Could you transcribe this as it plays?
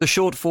The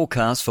short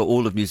forecast for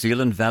all of New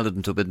Zealand, valid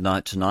until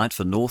midnight tonight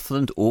for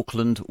Northland,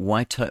 Auckland,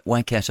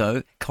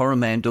 Waikato,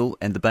 Coromandel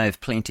and the Bay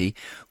of Plenty,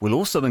 will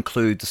also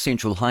include the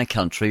central high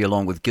country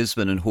along with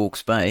Gisborne and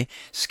Hawke's Bay.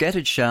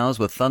 Scattered showers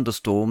with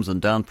thunderstorms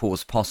and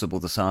downpours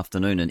possible this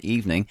afternoon and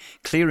evening,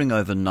 clearing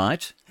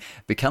overnight,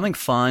 becoming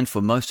fine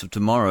for most of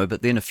tomorrow,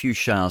 but then a few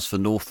showers for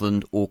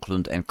Northland,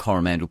 Auckland and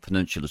Coromandel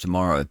Peninsula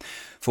tomorrow.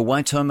 For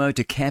Waitomo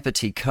to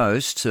Kapiti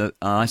Coast,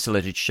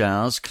 isolated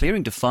showers,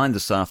 clearing to fine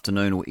this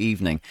afternoon or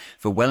evening.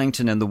 For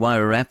Wellington and the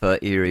Wairarapa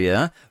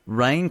area,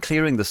 rain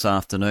clearing this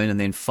afternoon and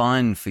then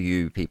fine for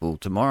you people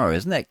tomorrow.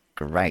 Isn't that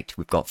great?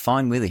 We've got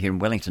fine weather here in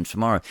Wellington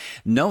tomorrow.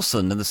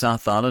 Nelson in the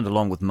South Island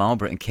along with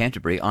Marlborough and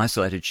Canterbury,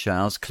 isolated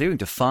showers, clearing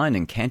to fine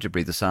in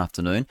Canterbury this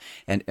afternoon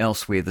and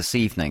elsewhere this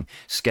evening.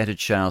 Scattered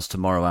showers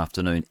tomorrow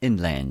afternoon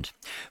inland.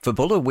 For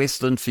Buller,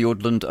 Westland,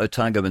 Fiordland,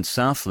 Otago and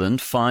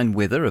Southland, fine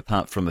weather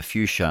apart from a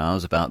few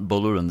showers about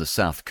Buller and the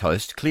south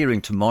coast,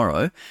 clearing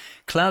tomorrow.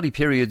 Cloudy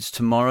periods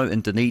tomorrow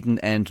in Dunedin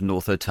and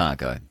North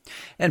Otago.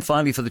 And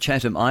finally for the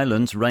Chatham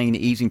Islands, rain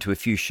easing to a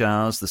few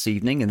showers this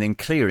evening and then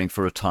clearing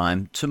for a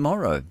time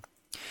tomorrow.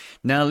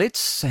 Now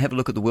let's have a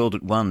look at the world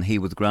at one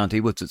here with Grant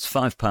Edwards. It's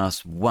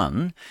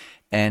 1:05.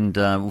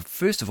 And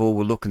first of all,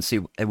 we'll look and see.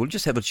 We'll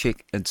just have a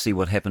check and see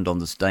what happened on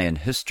this day in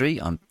history.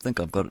 I think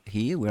I've got it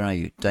here. Where are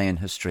you? Day in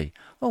history.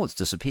 Oh, it's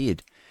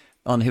disappeared.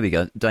 Oh, here we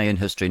go. Day in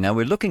history. Now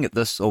we're looking at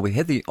this. We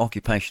had the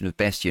occupation of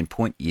Bastion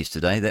Point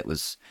yesterday. That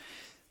was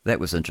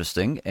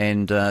interesting.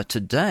 And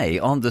today,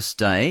 on this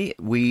day,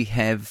 we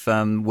have,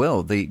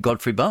 the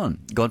Godfrey Bowen.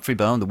 Godfrey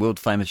Bowen, the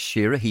world-famous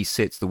shearer. He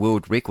sets the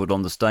world record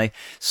on this day,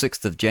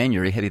 6th of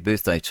January. Happy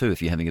birthday, too,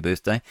 if you're having a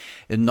birthday.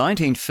 In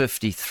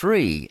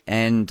 1953,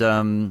 and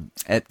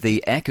at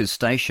the Ackers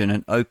Station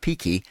in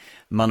Opiki,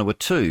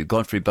 Manawatu,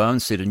 Godfrey Bowen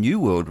set a new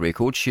world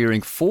record,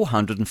 shearing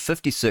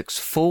 456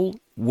 full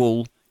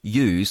wool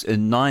ewes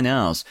in 9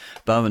 hours.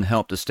 Bowen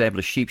helped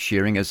establish sheep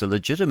shearing as a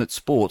legitimate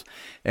sport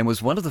and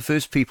was one of the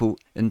first people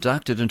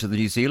inducted into the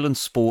New Zealand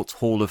Sports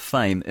Hall of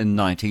Fame in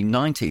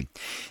 1990.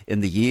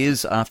 In the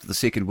years after the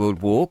Second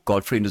World War,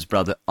 Godfrey and his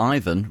brother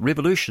Ivan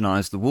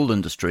revolutionised the wool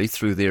industry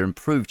through their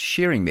improved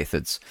shearing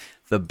methods.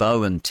 The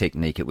Bowen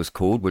technique, it was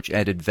called, which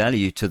added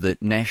value to the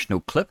national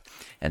clip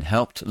and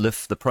helped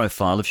lift the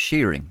profile of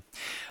shearing.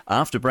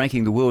 After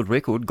breaking the world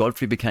record,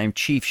 Godfrey became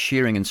chief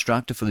shearing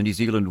instructor for the New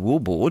Zealand Wool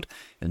Board.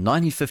 In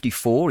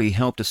 1954, he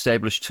helped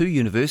establish 2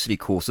 university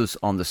courses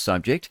on the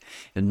subject.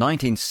 In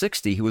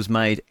 1960, he was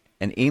made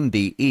an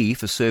MBE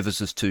for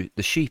services to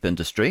the sheep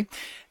industry.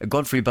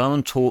 Godfrey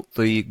Bowen taught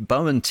the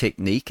Bowen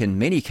technique in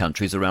many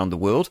countries around the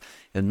world.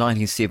 In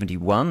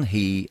 1971,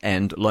 he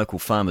and local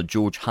farmer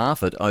George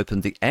Harford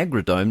opened the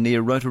Agrodome near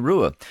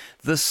Rotorua.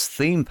 This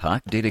theme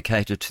park,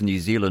 dedicated to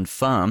New Zealand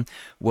farm,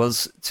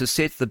 was to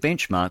set the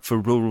benchmark for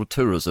rural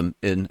tourism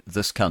in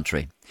this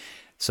country.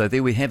 So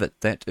there we have it.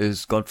 That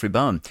is Godfrey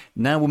Bowen.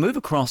 Now we'll move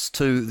across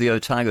to the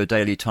Otago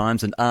Daily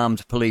Times. An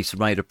armed police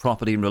raid a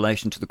property in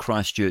relation to the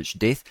Christchurch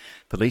death.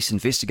 Police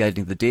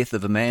investigating the death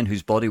of a man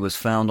whose body was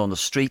found on a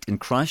street in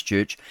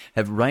Christchurch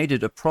have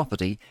raided a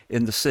property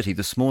in the city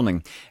this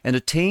morning. And a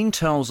teen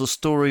tells a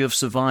story of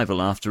survival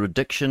after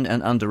addiction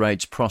and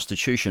underage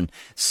prostitution.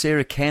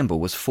 Sarah Campbell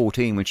was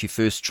 14 when she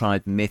first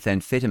tried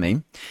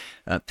methamphetamine.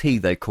 P,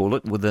 they call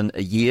it. Within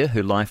a year,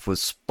 her life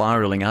was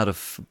spiralling out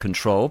of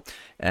control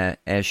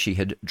as she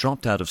had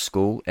dropped out of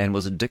school and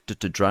was addicted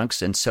to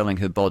drugs and selling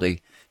her body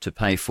to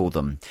pay for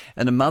them.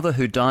 And a mother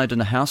who died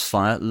in a house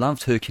fire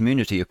loved her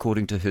community,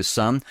 according to her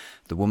son.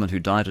 The woman who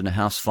died in a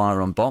house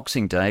fire on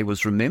Boxing Day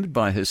was remembered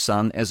by her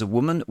son as a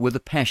woman with a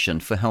passion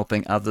for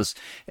helping others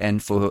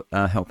and for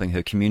helping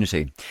her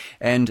community.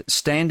 And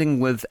standing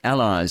with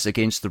allies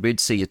against the Red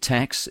Sea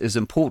attacks is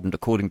important,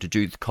 according to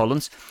Judith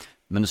Collins.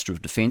 Minister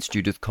of Defence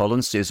Judith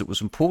Collins says it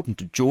was important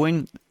to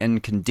join in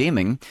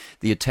condemning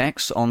the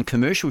attacks on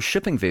commercial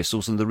shipping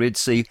vessels in the Red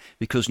Sea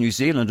because New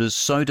Zealand is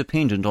so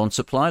dependent on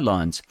supply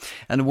lines.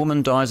 And a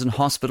woman dies in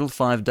hospital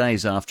 5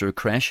 days after a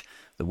crash.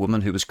 The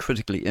woman who was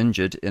critically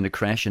injured in a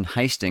crash in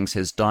Hastings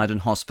has died in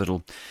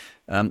hospital.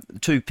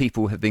 2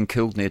 people have been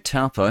killed near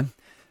Taupo.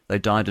 They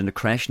died in a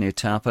crash near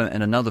Taupo,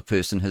 and another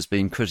person has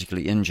been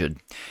critically injured.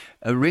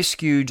 A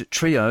rescued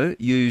trio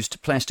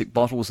used plastic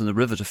bottles in the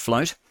river to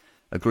float.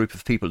 A group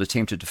of people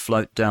attempted to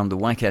float down the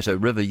Waikato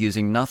River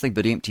using nothing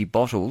but empty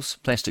bottles,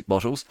 plastic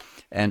bottles,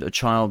 and a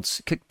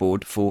child's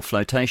kickboard for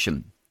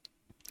flotation.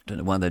 Don't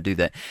know why they do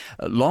that.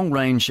 A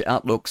long-range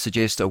outlook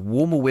suggests a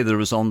warmer weather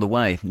is on the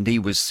way.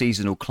 NIWA's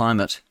seasonal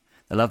climate.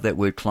 I love that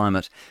word,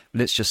 climate.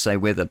 Let's just say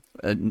weather.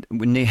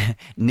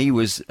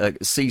 NIWA's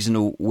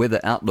seasonal weather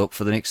outlook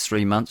for the next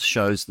 3 months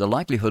shows the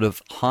likelihood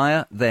of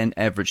higher than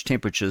average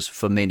temperatures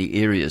for many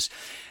areas.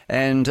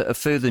 And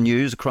further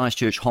news, a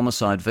Christchurch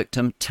homicide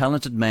victim,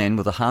 talented man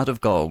with a heart of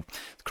gold.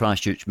 The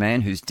Christchurch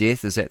man, whose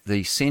death is at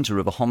the centre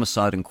of a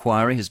homicide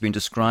inquiry, has been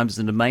described as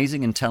an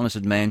amazing and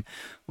talented man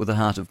with a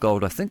heart of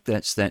gold. I think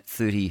that's that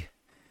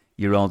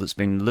 30-year-old that's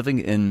been living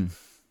in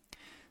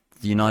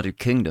the United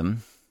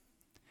Kingdom.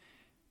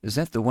 Is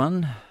that the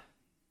one?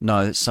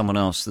 No, it's someone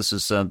else. This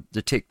is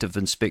Detective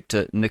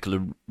Inspector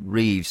Nicola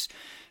Reeves.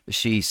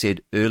 She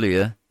said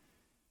earlier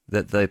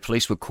that the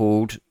police were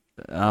called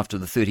after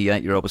the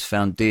 38-year-old was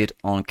found dead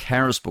on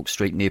Carisbrook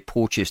Street near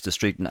Porchester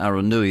Street in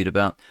Aranui at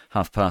about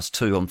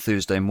 2:30 on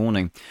Thursday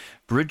morning.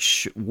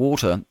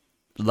 Bridgewater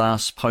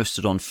last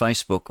posted on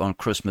Facebook on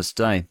Christmas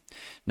Day.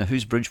 Now,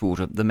 who's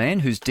Bridgewater? The man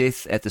whose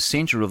death at the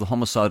centre of the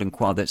homicide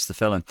inquiry, that's the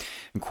fellow,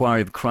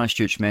 inquiry of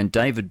Christchurch man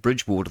David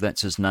Bridgewater,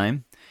 that's his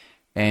name.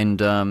 And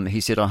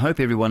he said, I hope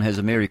everyone has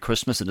a Merry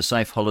Christmas and a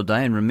safe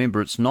holiday, and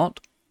remember, it's not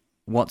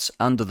what's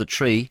under the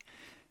tree,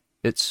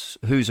 it's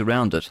who's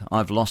around it.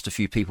 I've lost a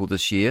few people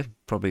this year.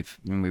 Probably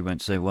we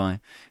won't say why.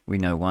 We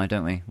know why,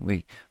 don't we?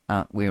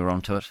 We're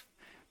onto it.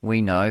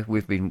 We know.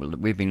 We've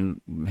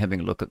been having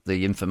a look at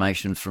the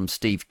information from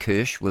Steve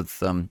Kirsch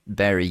with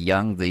Barry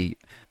Young, the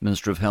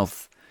Minister of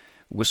Health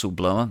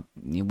whistleblower.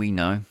 We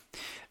know.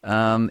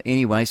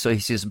 Anyway, so he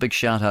says a big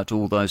shout out to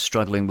all those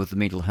struggling with the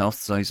mental health.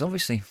 So he's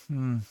obviously.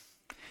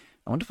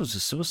 I wonder if it was a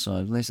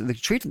suicide.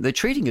 They're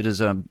treating it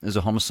as a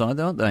homicide,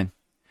 aren't they?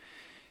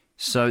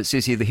 So it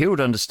says here, the Herald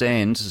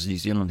understands, this is New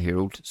Zealand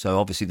Herald, so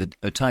obviously the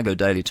Otago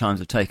Daily Times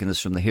have taken this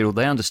from the Herald.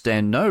 They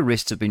understand no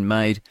arrests have been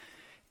made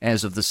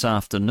as of this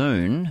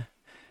afternoon,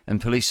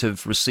 and police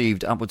have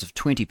received upwards of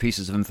 20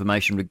 pieces of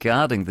information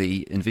regarding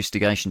the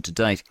investigation to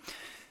date.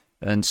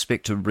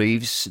 Inspector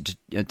Reeves,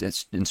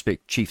 that's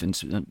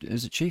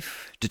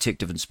Chief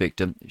Detective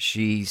Inspector,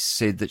 she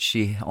said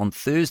that on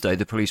Thursday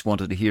the police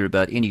wanted to hear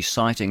about any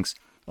sightings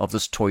of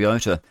this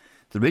Toyota.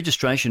 The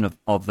registration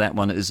of that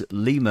one is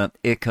Lima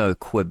Echo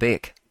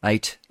Quebec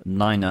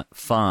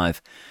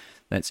 895.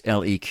 That's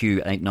LEQ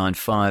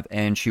 895.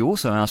 And she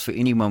also asked for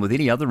anyone with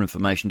any other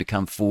information to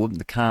come forward.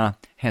 The car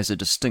has a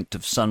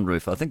distinctive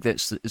sunroof. I think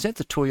is that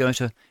the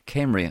Toyota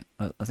Camry?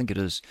 I think it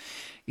is.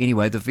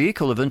 Anyway, the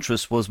vehicle of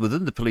interest was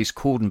within the police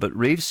cordon, but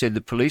Reeves said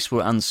the police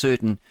were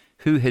uncertain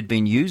who had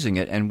been using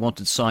it and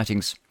wanted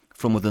sightings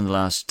from within the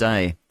last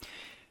day.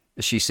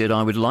 She said,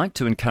 I would like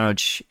to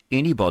encourage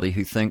anybody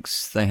who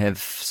thinks they have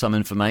some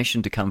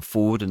information to come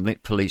forward and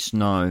let police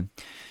know.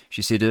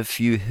 She said, if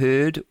you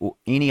heard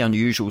any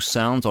unusual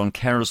sounds on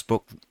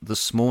Carisbrook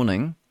this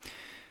morning,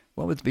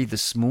 what would it be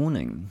this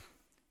morning?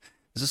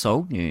 Is this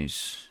old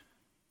news?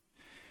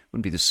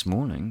 Wouldn't be this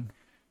morning.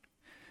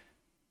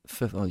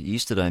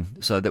 Yesterday.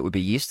 So that would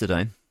be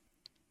yesterday.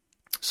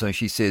 So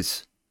she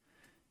says,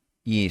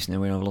 yes,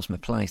 now when I've lost my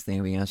place,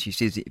 there we are. She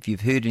says, if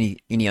you've heard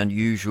any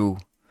unusual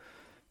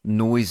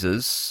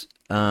noises,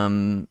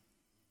 or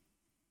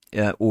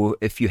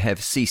if you have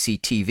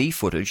CCTV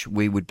footage,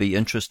 we would be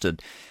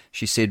interested.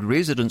 She said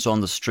residents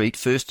on the street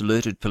first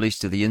alerted police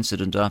to the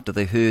incident after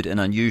they heard an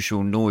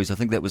unusual noise. I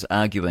think that was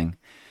arguing.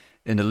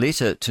 In a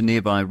letter to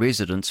nearby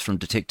residents from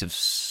Detective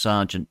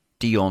Sergeant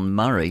Dion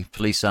Murray,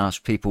 police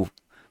asked people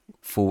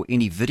for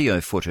any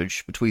video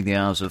footage between the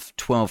hours of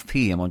 12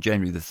 p.m. on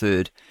January the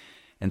 3rd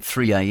and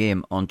 3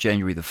 a.m. on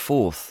January the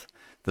 4th.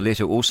 The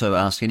letter also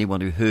asked anyone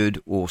who heard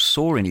or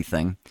saw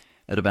anything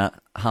at about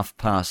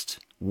 1:30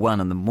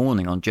 in the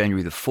morning on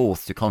January the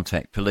 4th to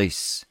contact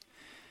police.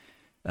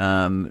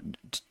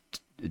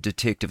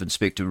 Detective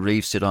Inspector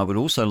Reeves said, I would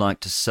also like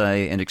to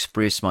say and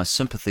express my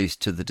sympathies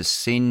to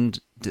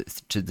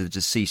the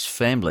deceased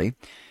family,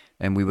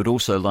 and we would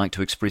also like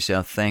to express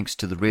our thanks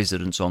to the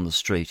residents on the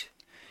street.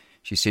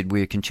 She said,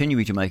 we are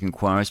continuing to make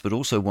inquiries, but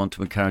also want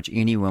to encourage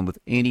anyone with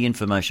any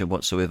information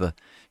whatsoever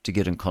to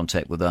get in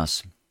contact with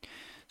us.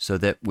 So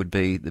that would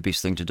be the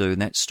best thing to do.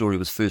 And that story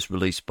was first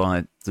released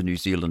by the New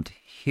Zealand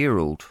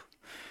Herald.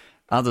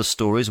 Other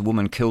stories, a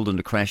woman killed in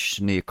a crash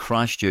near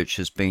Christchurch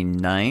has been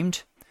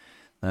named.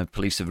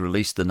 Police have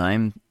released the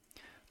name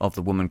of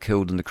the woman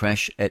killed in the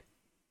crash at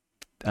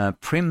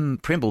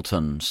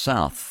Prembleton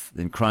South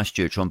in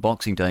Christchurch on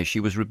Boxing Day.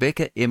 She was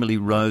Rebecca Emily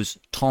Rose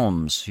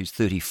Toms, who's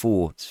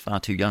 34. It's far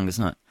too young,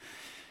 isn't it?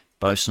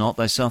 Boast not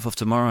thyself of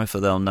tomorrow,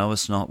 for thou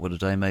knowest not what a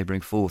day may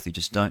bring forth. You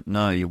just don't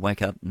know. You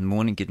wake up in the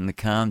morning, get in the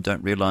car, and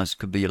don't realise it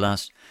could be your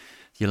last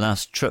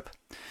trip.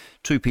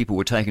 2 people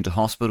were taken to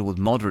hospital with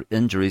moderate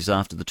injuries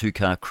after the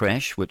 2-car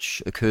crash,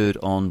 which occurred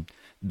on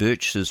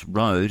Birches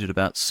Road at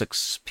about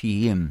 6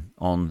 p.m.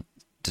 on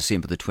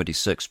December the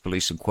 26th.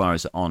 Police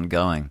inquiries are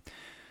ongoing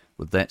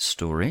with that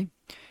story.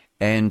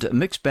 And a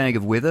mixed bag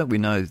of weather, we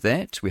know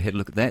that. We had a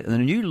look at that. And a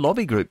new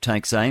lobby group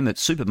takes aim at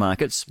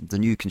supermarkets. The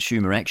new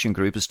Consumer Action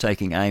Group is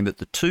taking aim at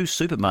the 2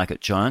 supermarket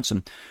giants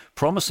and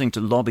promising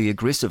to lobby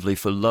aggressively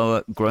for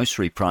lower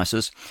grocery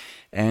prices.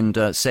 And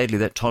sadly,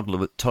 that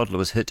toddler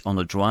was hit on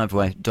the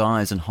driveway,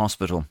 dies in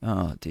hospital.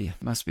 Oh dear,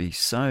 must be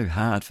so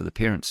hard for the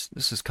parents.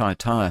 This is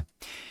Kaitaia.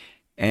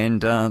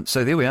 And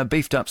so there we are,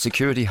 beefed up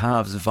security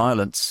halves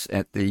violence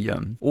at the...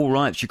 all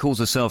right, she calls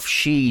herself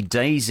She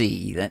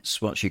Daisy.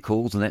 That's what she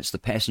calls, and that's the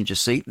passenger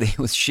seat there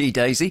with She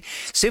Daisy.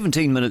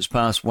 17 minutes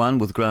past 1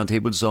 with Grant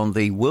Edwards on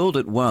the World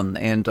at 1.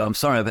 And I'm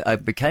sorry, I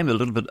became a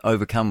little bit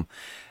overcome.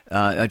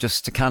 I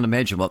just can't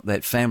imagine what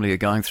that family are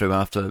going through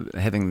after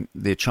having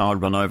their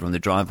child run over on the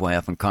driveway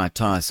up in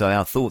Kaitaia. So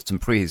our thoughts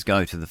and prayers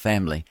go to the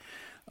family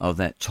of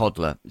that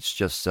toddler. It's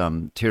just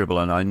terrible.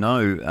 And I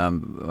know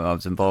I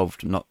was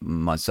involved, not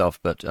myself,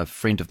 but a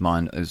friend of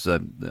mine is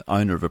the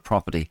owner of a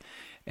property,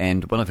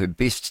 and one of her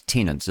best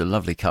tenants, a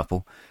lovely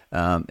couple,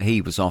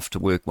 he was off to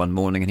work one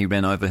morning and he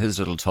ran over his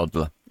little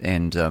toddler,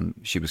 and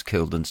she was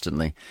killed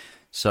instantly.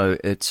 So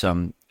it's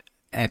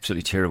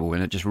absolutely terrible,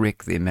 and it just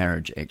wrecked their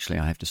marriage, actually,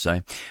 I have to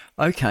say.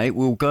 Okay,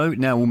 we'll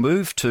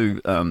move to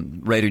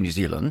Radio New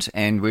Zealand,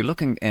 and we're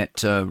looking at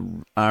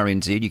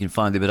RNZ. You can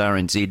find them at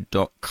rnz.co.nz,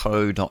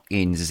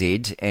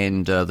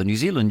 and the New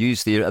Zealand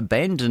news there,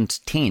 abandoned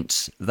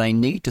tents. They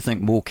need to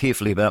think more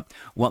carefully about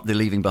what they're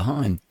leaving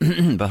behind.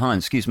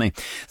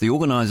 The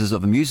organisers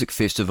of a music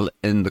festival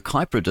in the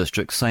Kaipara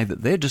district say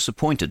that they're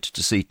disappointed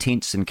to see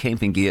tents and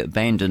camping gear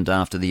abandoned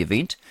after the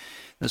event.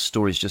 This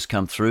story's just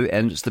come through,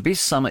 and it's the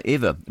best summer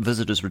ever.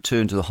 Visitors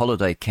return to the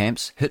holiday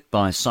camps hit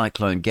by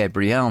Cyclone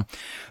Gabrielle.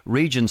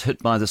 Regions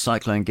hit by the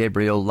Cyclone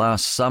Gabrielle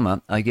last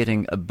summer are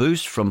getting a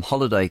boost from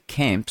holiday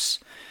camps,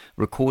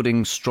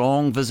 recording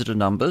strong visitor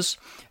numbers.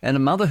 And a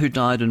mother who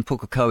died in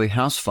Pukekohe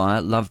house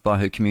fire, loved by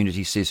her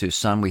community, says her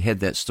son. We had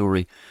that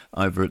story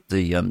over at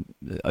the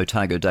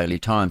Otago Daily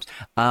Times.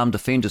 Armed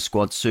Defender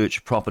Squad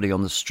search property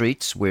on the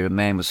streets where a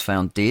man was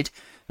found dead.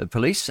 The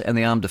police and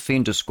the Armed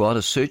Defender Squad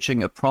are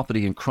searching a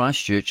property in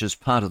Christchurch as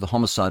part of the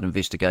homicide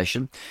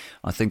investigation.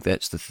 I think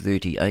that's the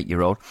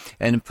 38-year-old.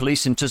 And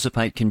police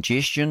anticipate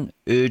congestion,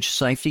 urge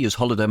safety as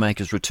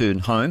holidaymakers return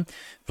home.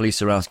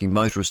 Police are asking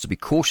motorists to be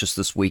cautious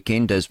this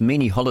weekend as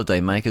many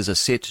holidaymakers are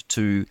set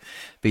to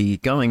be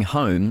going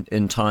home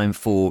in time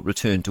for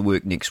return to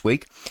work next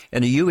week.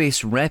 And a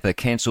US rapper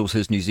cancels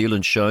his New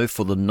Zealand show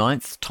for the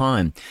 9th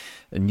time.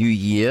 A new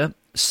year,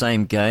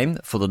 same game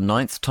for the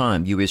 9th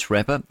time. US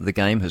rapper, The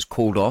Game has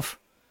called off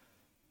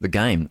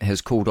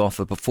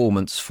a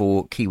performance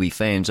for Kiwi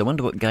fans. I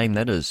wonder what game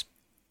that is.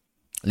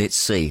 Let's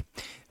see.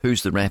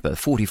 Who's the rapper?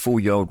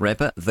 44-year-old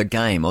rapper, The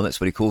Game. Oh, that's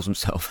what he calls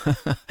himself.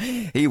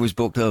 He was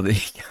booked. Oh, there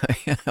you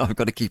go. I've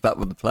got to keep up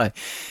with the play.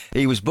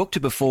 He was booked to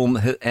perform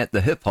at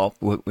the hip-hop.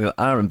 Well,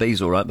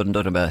 R&B's all right, but I'm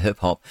talking about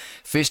hip-hop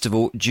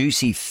festival,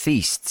 Juicy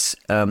Feasts,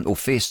 or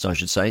Fest, I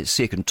should say,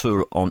 second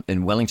tour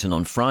in Wellington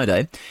on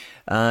Friday.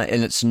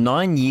 And it's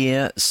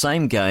 9-year,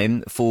 same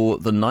game for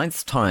the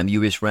 9th time.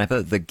 US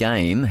rapper The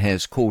Game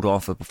has called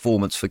off a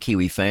performance for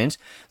Kiwi fans.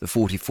 The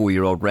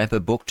 44-year-old rapper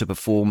booked to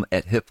perform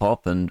at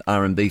hip-hop and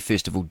R&B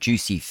festival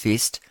Juicy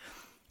Fest.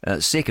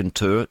 Second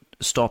tour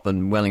stop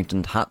in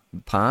Wellington Hut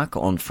Park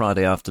on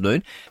Friday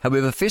afternoon.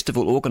 However,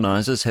 festival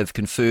organisers have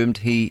confirmed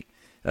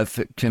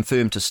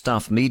to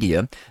Stuff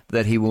Media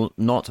that he will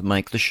not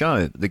make the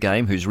show. The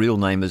Game, whose real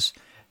name is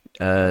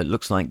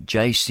looks like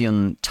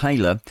Jason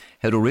Taylor,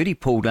 had already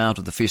pulled out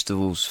of the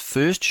festival's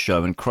first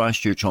show in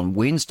Christchurch on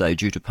Wednesday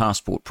due to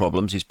passport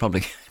problems. He's probably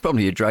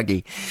a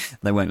druggie.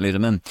 They won't let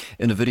him in.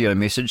 In a video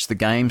message, The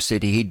Game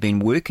said he'd been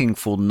working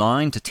for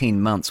 9 to 10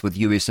 months with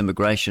US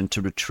immigration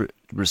to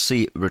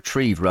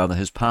retrieve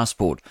his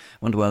passport.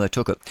 Wonder why they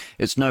took it.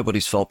 It's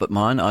nobody's fault but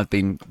mine. I've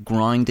been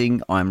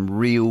grinding. I'm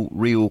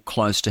real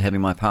close to having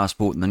my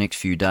passport in the next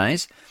few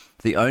days.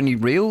 The only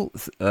real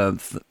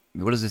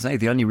what does it say?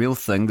 The only real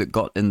thing that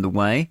got in the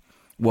way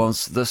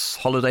was this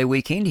holiday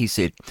weekend, he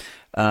said.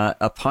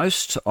 A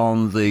post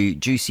on the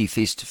Juicy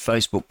Fest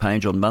Facebook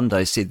page on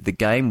Monday said The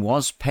Game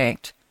was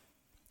packed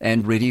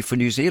and ready for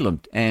New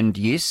Zealand. And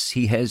yes,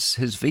 he has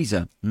his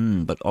visa,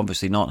 but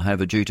obviously not.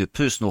 However, due to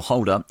personal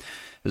hold-up,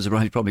 he's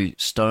probably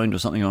stoned or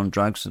something on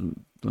drugs. I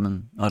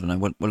don't know,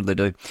 what did they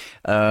do?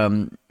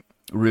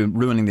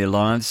 Ruining their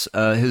lives.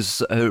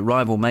 His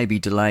arrival may be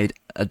delayed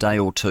a day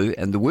or two,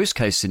 and the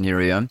worst-case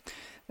scenario,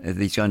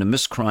 he's going to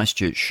miss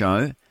Christchurch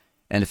show,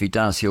 and if he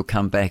does, he'll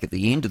come back at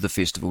the end of the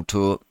festival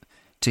tour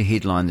to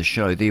headline the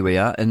show. There we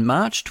are. In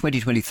March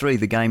 2023,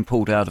 The Game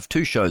pulled out of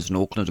 2 shows in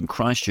Auckland and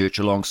Christchurch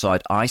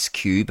alongside Ice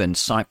Cube and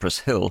Cypress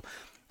Hill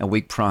a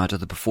week prior to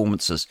the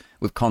performances,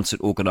 with concert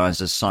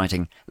organisers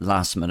citing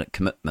last-minute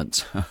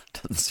commitments.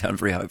 Doesn't sound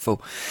very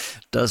hopeful,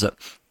 does it?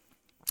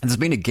 There's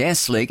been a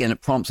gas leak and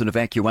it prompts an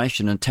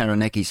evacuation in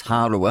Taranaki's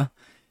Hārawa.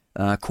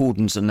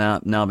 Cordons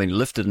are now being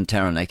lifted in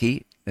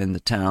Taranaki, in the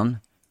town,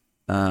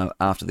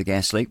 after the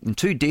gas leak. And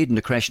 2 dead in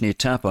a crash near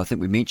Taupo. I think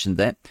we mentioned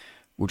that.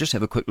 We'll just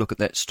have a quick look at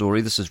that story.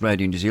 This is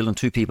Radio New Zealand.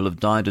 2 people have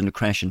died in a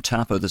crash in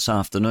Taupo this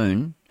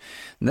afternoon.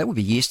 And that would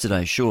be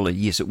yesterday, surely.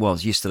 Yes, it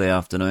was yesterday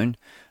afternoon.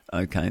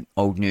 Okay,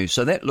 old news.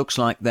 So that looks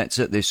like that's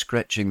it. They're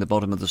scratching the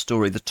bottom of the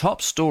story. The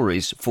top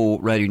stories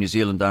for Radio New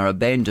Zealand are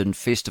abandoned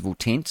festival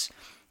tents.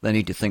 They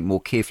need to think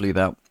more carefully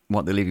about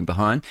what they're leaving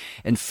behind.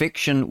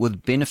 Infection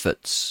with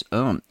benefits.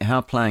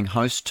 How playing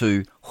host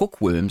to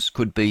hookworms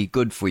could be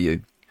good for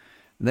you.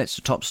 That's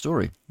the top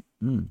story.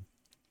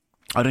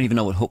 I don't even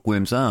know what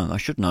hookworms are. I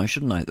should know,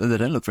 shouldn't I? They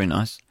don't look very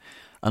nice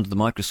under the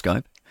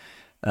microscope.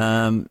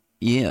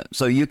 Yeah,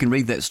 so you can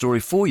read that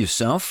story for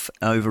yourself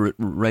over at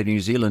Radio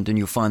New Zealand, and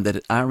you'll find that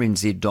at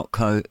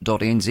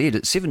rnz.co.nz.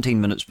 It's 17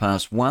 minutes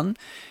past 1,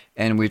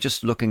 and we're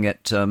just looking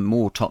at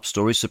more top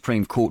stories.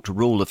 Supreme Court to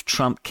rule if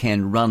Trump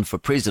can run for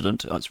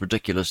president. Oh, it's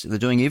ridiculous. They're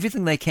doing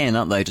everything they can,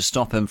 aren't they, to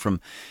stop him from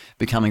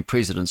becoming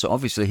president. So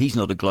obviously he's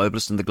not a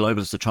globalist, and the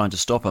globalists are trying to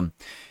stop him.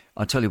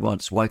 I tell you what,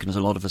 it's woken a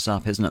lot of us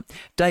up, hasn't it?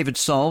 David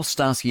Soul,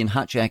 Starsky and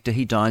Hutch actor,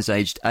 he dies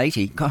aged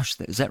 80. Gosh,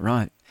 is that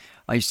right?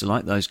 I used to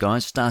like those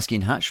guys. Starsky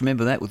and Hutch,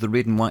 remember that, with the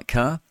red and white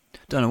car?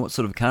 Don't know what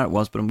sort of car it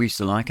was, but we used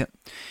to like it.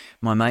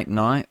 My mate and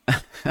I.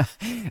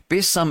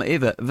 Best summer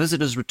ever.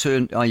 Visitors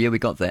return. Oh, yeah, we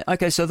got that.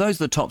 Okay, so those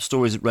are the top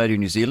stories at Radio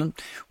New Zealand.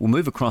 We'll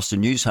move across to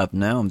News Hub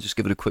now and just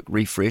give it a quick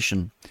refresh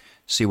and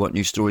see what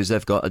news stories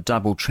they've got. A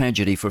double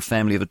tragedy for a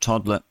family of a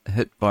toddler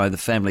hit by the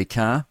family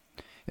car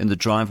in the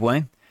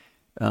driveway.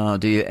 Oh,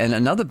 dear. And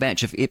another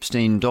batch of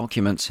Epstein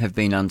documents have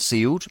been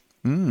unsealed.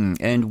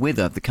 And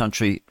weather. The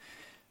country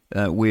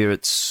where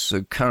it's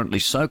currently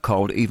so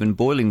cold, even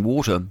boiling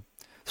water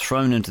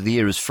thrown into the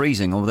air is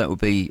freezing. Oh, that would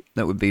be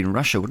in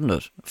Russia, wouldn't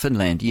it?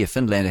 Finland. Yeah,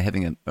 Finland are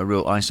having a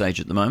real ice age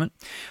at the moment.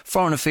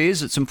 Foreign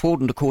affairs. It's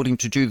important, according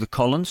to Judith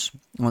Collins.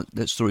 Well,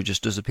 that story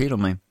just disappeared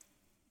on me.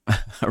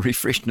 I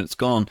refreshed and it's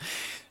gone.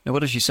 Now, what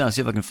does she say? I'll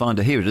see if I can find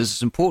her. Here it is.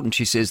 It's important,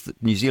 she says,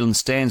 that New Zealand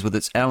stands with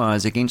its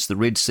allies against the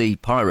Red Sea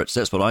pirates.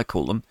 That's what I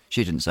call them.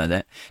 She didn't say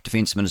that.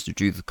 Defence Minister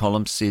Judith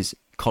Collins says,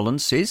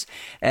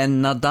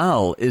 and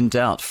Nadal in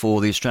doubt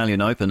for the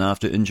Australian Open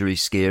after injury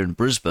scare in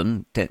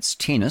Brisbane. That's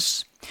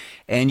tennis.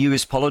 And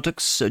US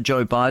politics,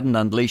 Joe Biden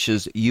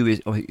unleashes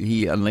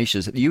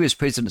the US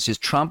president says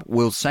Trump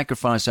will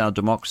sacrifice our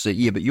democracy.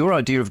 Yeah, but your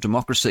idea of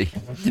democracy,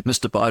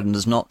 Mr. Biden,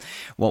 is not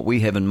what we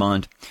have in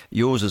mind.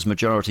 Yours is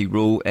majority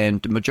rule,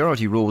 and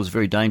majority rule is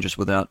very dangerous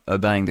without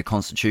obeying the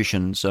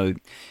Constitution. So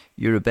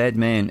you're a bad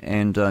man,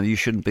 and you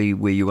shouldn't be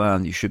where you are.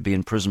 You should be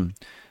in prison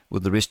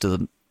with the rest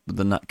of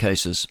the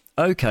nutcases.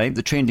 Okay,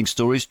 the trending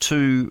stories.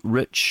 Two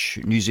rich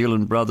New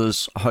Zealand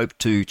brothers hope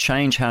to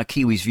change how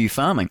Kiwis view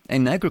farming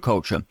and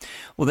agriculture.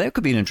 Well, that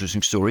could be an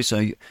interesting story.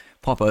 So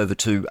pop over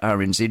to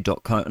newshub.co.nz.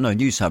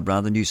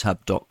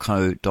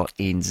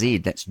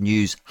 That's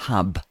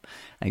Newshub,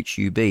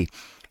 H-U-B.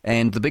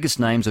 And the biggest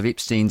names of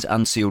Epstein's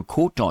unsealed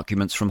court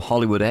documents, from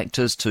Hollywood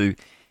actors to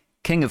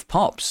King of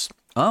Pops.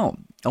 Oh,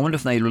 I wonder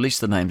if they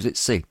released the names. Let's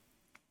see.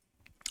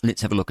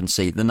 Let's have a look and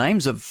see. The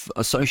names of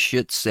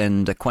associates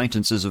and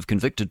acquaintances of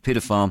convicted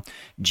pedophile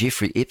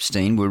Jeffrey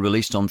Epstein were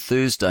released on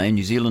Thursday,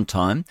 New Zealand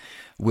time,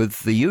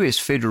 with the US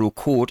federal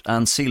court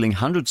unsealing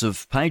hundreds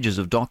of pages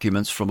of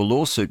documents from a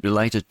lawsuit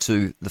related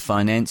to the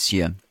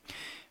financier.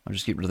 I'll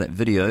just get rid of that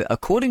video.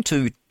 According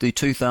to the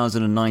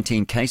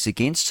 2019 case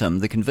against him,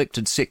 the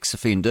convicted sex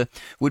offender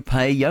would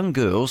pay young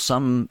girls,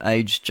 some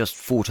aged just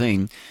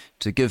 14,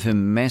 to give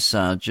him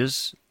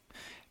massages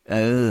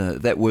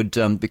that would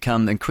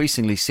become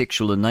increasingly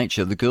sexual in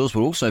nature. The girls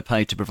were also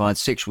paid to provide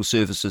sexual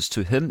services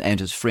to him and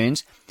his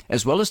friends,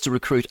 as well as to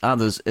recruit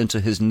others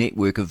into his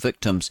network of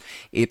victims.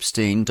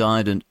 Epstein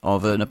died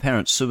of an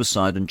apparent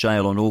suicide in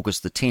jail on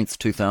August the 10th,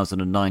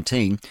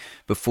 2019,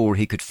 before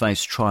he could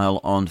face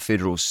trial on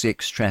federal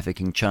sex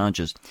trafficking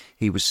charges.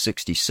 He was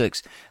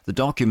 66. The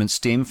documents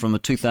stem from a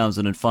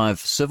 2005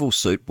 civil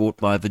suit brought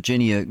by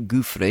Virginia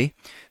Giuffre,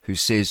 who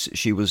says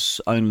she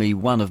was only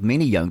one of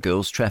many young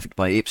girls trafficked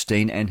by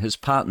Epstein and his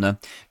partner,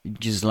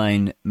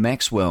 Ghislaine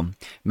Maxwell.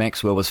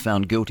 Maxwell was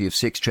found guilty of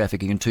sex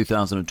trafficking in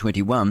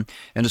 2021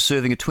 and is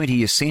serving a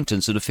 20-year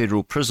sentence at a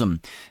federal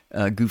prison.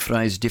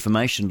 Giuffre's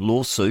defamation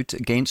lawsuit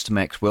against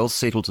Maxwell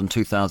settled in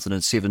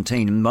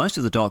 2017, and most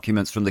of the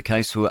documents from the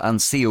case were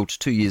unsealed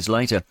 2 years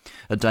later,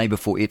 a day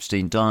before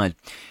Epstein died.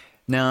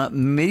 Now,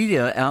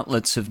 media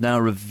outlets have now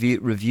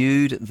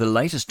reviewed the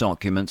latest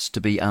documents to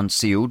be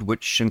unsealed,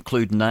 which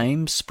include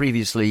names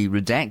previously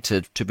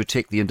redacted to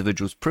protect the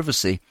individual's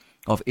privacy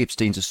of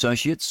Epstein's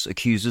associates,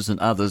 accusers and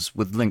others,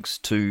 with links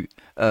to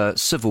a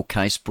civil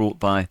case brought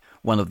by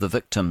one of the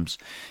victims.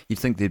 You'd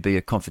think there'd be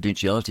a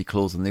confidentiality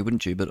clause in there,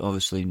 wouldn't you? But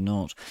obviously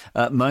not.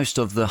 Most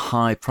of the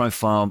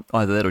high-profile,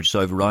 either that or just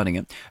overriding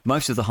it,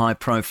 most of the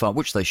high-profile,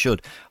 which they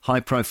should,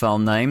 high-profile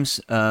names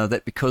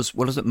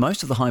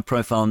most of the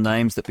high-profile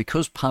names that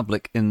became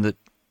public in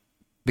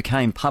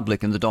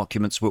the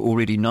documents were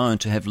already known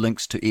to have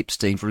links to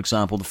Epstein. For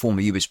example, the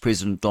former US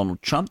President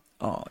Donald Trump.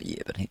 Oh,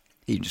 yeah, but he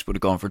just would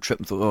have gone for a trip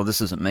and thought, oh,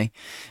 this isn't me,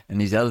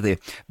 and he's out of there.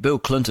 Bill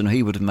Clinton,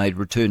 he would have made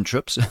return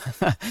trips.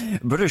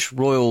 British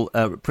Royal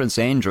Prince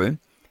Andrew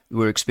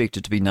were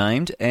expected to be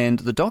named, and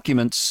the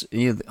documents,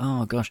 Andrew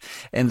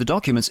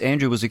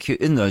was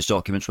accused, in those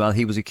documents,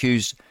 he was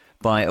accused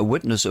by a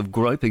witness of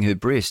groping her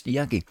breast,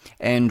 yucky,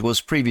 and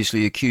was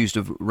previously accused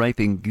of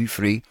raping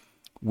Giuffre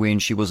when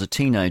she was a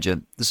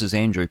teenager. This is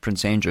Andrew,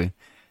 Prince Andrew.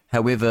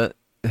 However,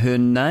 the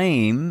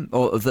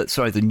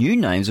new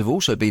names have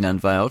also been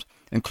unveiled,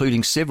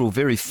 including several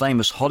very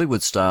famous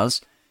Hollywood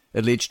stars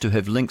alleged to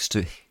have links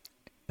to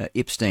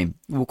Epstein.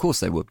 Well, of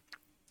course they would.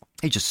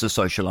 He's just a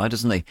socialite,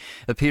 isn't he?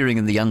 Appearing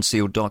in the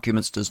unsealed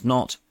documents does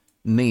not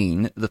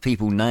mean the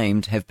people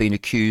named have been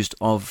accused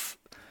of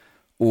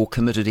or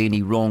committed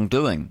any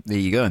wrongdoing. There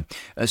you go.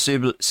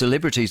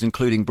 Celebrities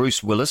including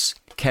Bruce Willis,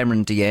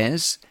 Cameron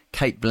Diaz,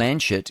 Kate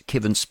Blanchett,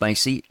 Kevin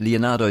Spacey,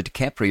 Leonardo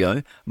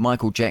DiCaprio,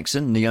 Michael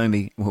Jackson,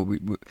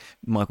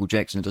 Michael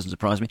Jackson doesn't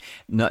surprise me,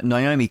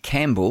 Naomi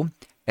Campbell,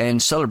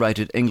 and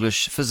celebrated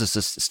English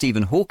physicist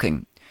Stephen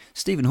Hawking.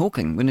 Stephen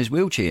Hawking in his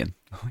wheelchair.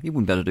 He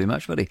wouldn't be able to do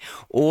much, would he?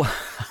 Or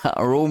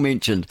are all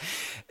mentioned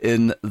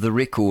in the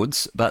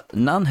records, but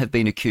none have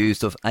been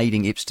accused of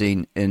aiding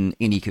Epstein in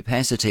any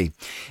capacity.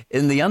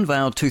 In the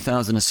unveiled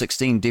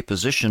 2016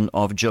 deposition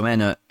of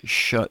Joanna,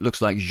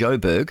 looks like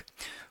Sjoberg,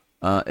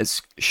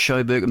 it's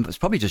Sjoberg, it's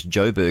probably just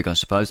Joburg, I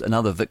suppose,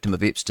 another victim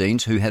of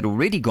Epstein's who had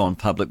already gone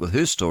public with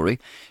her story.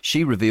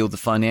 She revealed the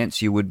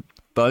financier would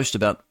boast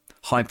about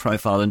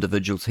high-profile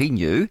individuals he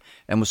knew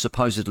and was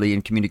supposedly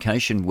in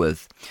communication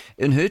with.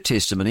 In her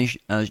testimony,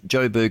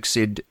 Joburg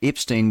said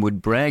Epstein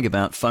would brag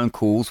about phone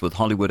calls with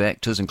Hollywood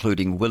actors,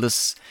 including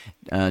Willis,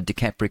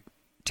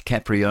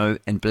 DiCaprio,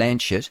 and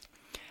Blanchett.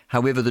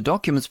 However, the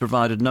documents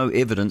provided no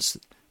evidence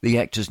the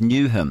actors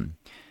knew him.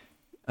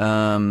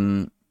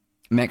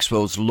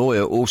 Maxwell's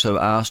lawyer also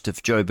asked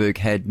if Joburg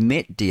had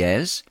met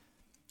Diaz,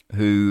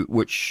 to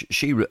which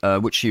she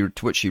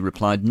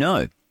replied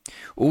no.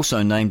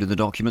 Also named in the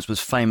documents was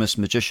famous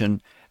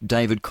magician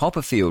David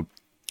Copperfield.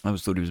 I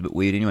always thought he was a bit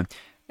weird anyway.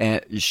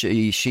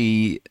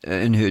 She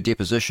in her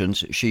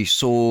depositions, she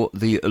saw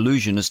the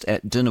illusionist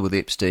at dinner with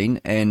Epstein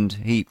and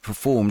he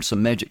performed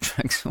some magic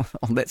tricks. Oh,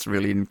 that's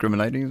really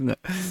incriminating, isn't it?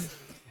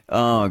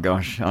 Oh,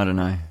 gosh, I don't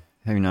know.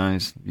 Who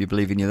knows? You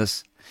believe any of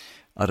this?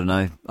 I don't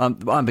know.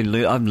 I'm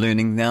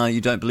learning now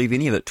you don't believe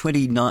any of it.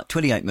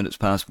 28 minutes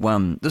past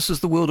 1. This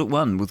is The World at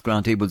 1 with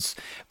Grant Edwards,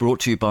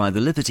 brought to you by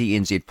the Liberty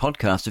NZ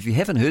podcast. If you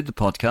haven't heard the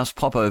podcast,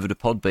 pop over to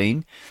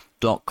podbean.com.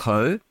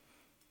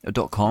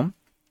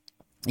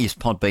 Yes,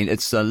 Podbean.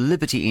 It's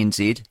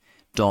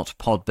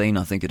libertynz.podbean,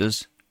 I think it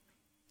is.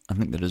 I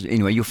think that is.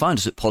 Anyway, you'll find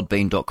us at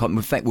podbean.com.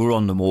 In fact, we're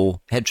on them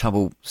all. Had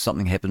trouble.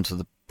 Something happened to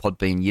the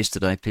Podbean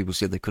yesterday. People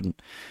said they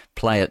couldn't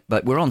play it,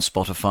 but we're on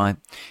Spotify.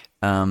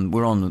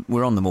 We're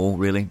on them all,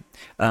 really.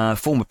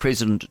 Former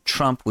President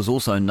Trump was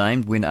also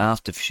named when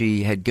asked if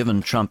she had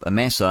given Trump a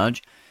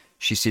massage.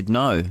 She said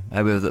no.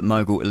 However, that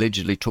mogul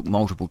allegedly took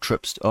multiple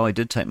trips. Oh, he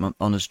did take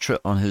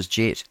on his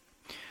jet.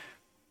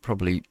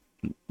 Probably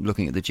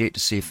looking at the jet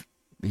to see if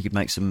he could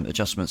make some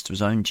adjustments to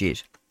his own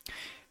jet.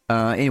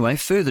 Anyway,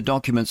 further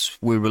documents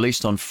were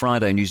released on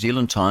Friday, New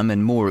Zealand time,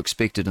 and more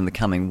expected in the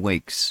coming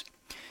weeks.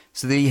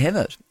 So there you have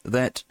it.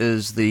 That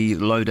is the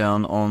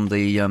lowdown on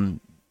the on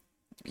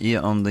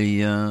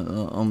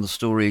the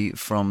story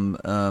from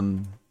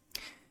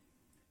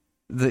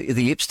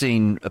the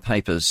Epstein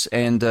papers,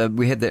 and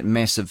we had that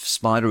massive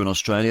spider in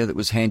Australia that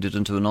was handed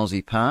into an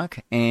Aussie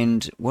park.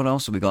 And what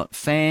else have we got?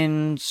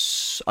 OnlyFans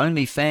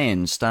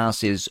star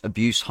says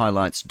abuse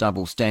highlights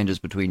double standards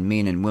between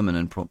men and women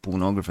in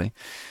pornography.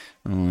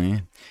 Oh, yeah.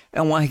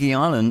 On Waiheke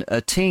Island,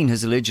 a teen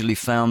has allegedly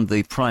found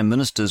the Prime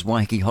Minister's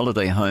Waiheke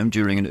holiday home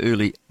during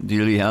the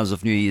early hours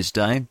of New Year's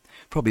Day.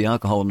 Probably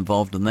alcohol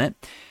involved in that.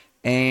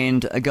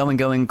 And going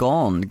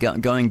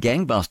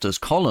gangbusters.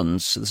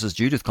 Collins, this is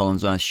Judith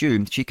Collins, I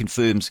assume, she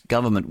confirms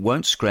government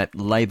won't scrap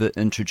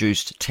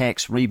Labour-introduced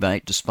tax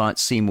rebate despite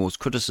Seymour's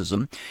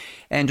criticism.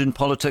 And in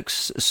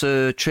politics,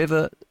 Sir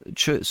Trevor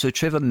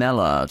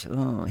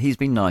Mallard, he's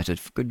been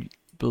knighted. Could you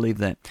believe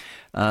that?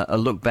 A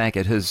look back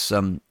at his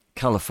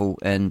colourful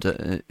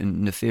and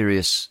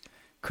nefarious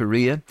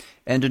career.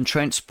 And in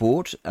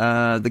transport,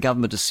 the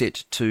government is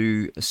set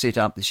to set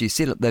up.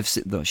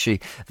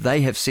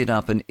 They have set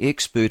up an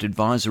expert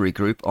advisory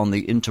group on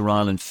the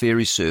inter-island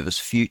ferry service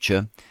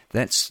future.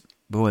 That's,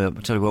 boy, I'll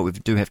tell you what, we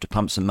do have to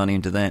pump some money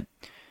into that.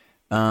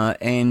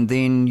 And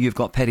then you've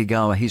got Paddy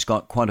Gower. He's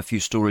got quite a few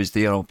stories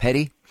there. Old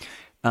Paddy.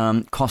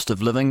 Cost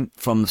of living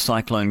from the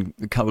cyclone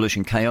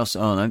coalition chaos.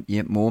 Oh no,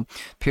 yeah, more.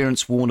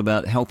 Parents warn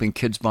about helping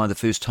kids buy the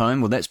first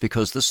home. Well, that's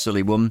because this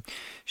silly woman,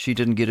 she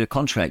didn't get a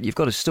contract. You've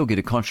got to still get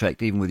a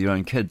contract even with your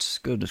own kids.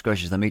 Goodness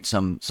gracious, they meet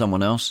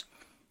someone else,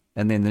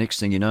 and then the next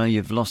thing you know,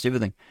 you've lost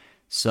everything.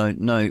 So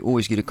no,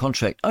 always get a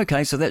contract.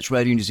 Okay, so that's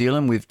Radio New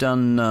Zealand. We've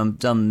done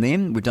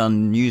them. We've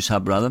done News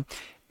Hub rather,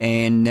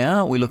 and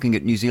now we're looking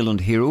at New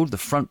Zealand Herald, the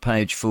front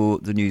page for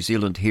the New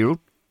Zealand Herald.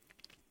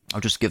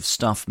 I'll just give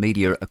Stuff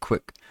Media a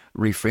quick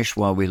refresh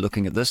while we're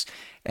looking at this.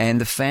 And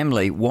the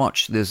family,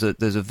 watch, there's a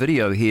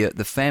video here.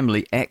 The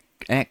family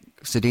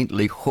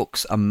accidentally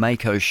hooks a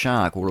mako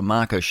shark or a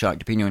mako shark,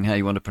 depending on how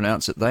you want to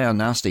pronounce it. They are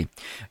nasty.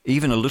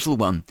 Even a little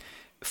one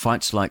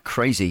fights like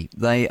crazy.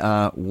 They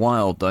are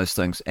wild, those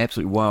things,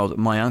 absolutely wild.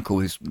 My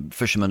uncle, who's a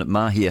fisherman at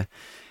Mahia,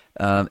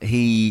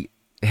 he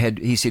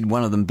said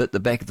one of them bit the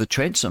back of the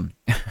transom.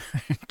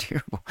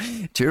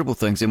 terrible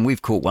things. And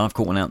I've caught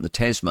one out in the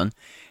Tasman.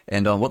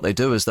 And what they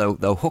do is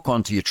they'll hook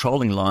onto your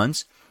trolling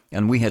lines.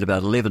 And we had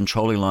about 11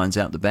 trolling lines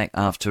out the back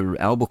after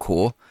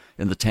Albacore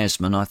in the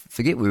Tasman. I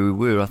forget where we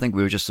were. I think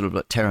we were just sort of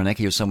like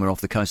Taranaki or somewhere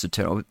off the coast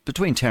of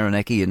between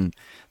Taranaki and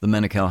the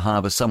Manukau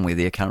Harbour, somewhere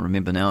there. I can't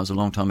remember now. It was a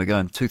long time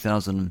ago,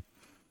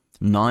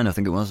 2009, I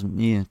think it was.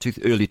 Yeah,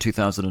 early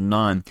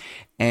 2009.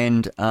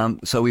 And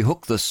so we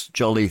hooked this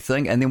jolly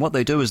thing. And then what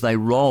they do is they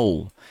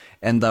roll.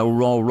 And they'll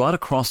roll right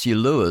across your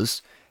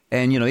lures.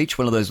 And, each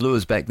one of those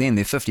lures back then,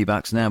 they're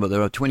 $50 now, but they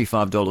were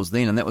 $25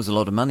 then, and that was a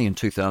lot of money in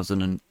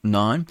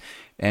 2009.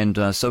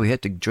 And so we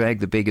had to drag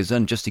the beggars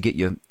in just to get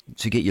your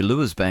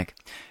lures back.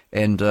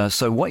 And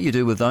so what you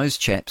do with those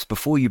chaps,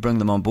 before you bring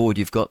them on board,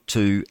 you've got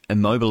to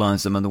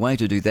immobilize them. And the way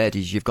to do that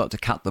is you've got to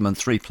cut them in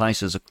 3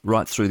 places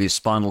right through their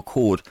spinal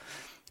cord.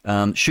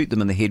 Shoot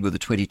them in the head with a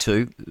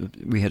 22.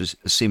 We had a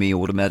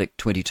semi-automatic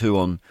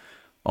 22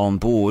 on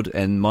board,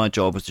 and my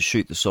job was to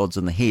shoot the sods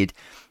in the head.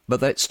 But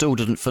that still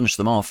didn't finish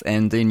them off,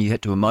 and then you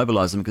had to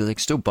immobilize them because they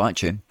could still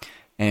bite you.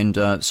 And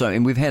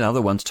and we've had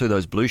other ones too,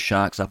 those blue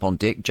sharks up on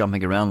deck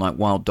jumping around like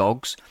wild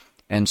dogs.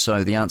 And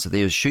so the answer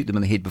there is shoot them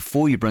in the head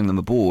before you bring them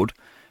aboard,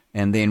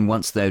 and then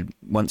once they're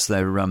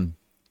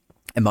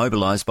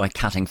immobilized by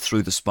cutting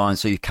through the spine,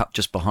 so you cut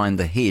just behind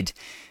the head,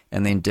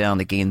 and then down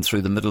again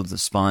through the middle of the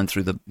spine,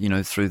 through the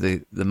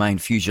main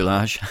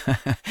fuselage,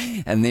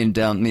 and then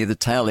down near the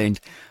tail end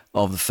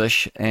of the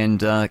fish,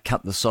 and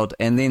cut the sod,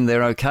 and then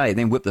they're okay.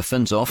 Then whip the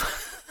fins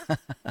off,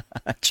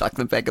 chuck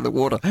them back in the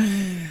water.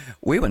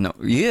 We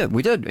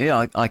did.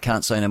 Yeah, I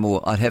can't say no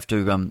more. I'd have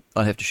to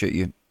shoot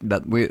you,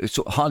 but it's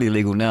highly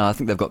illegal now. I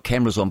think they've got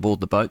cameras on board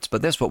the boats,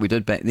 but that's what we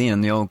did back then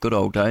in the good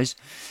old days.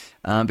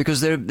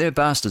 Because they're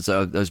bastards,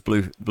 those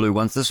blue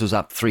ones. This was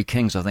up Three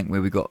Kings, I think,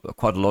 where we got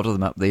quite a lot of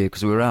them up there,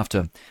 because we were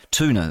after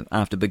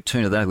big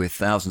tuna. They were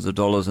thousands of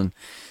dollars, and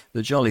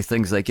the jolly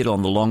things they get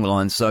on the long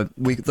lines. So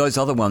those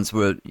other ones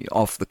were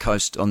off the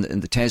coast in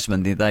the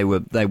Tasman.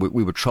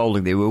 We were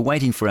trolling there. We were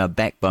waiting for our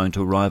backbone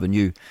to arrive, a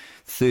new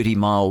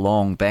 30-mile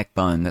long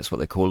backbone. That's what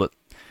they call it,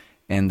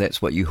 and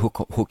that's what you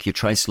hook your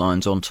trace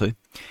lines onto.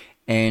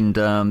 And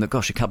a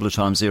couple of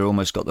times there,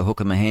 almost got the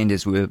hook in my hand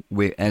as we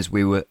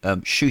were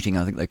shooting.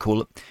 I think they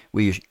call it,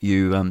 where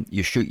you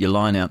shoot your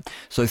line out.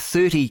 So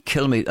 30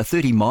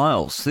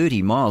 miles.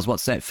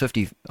 What's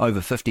that?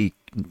 Over 50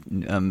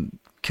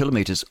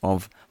 kilometres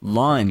of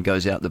line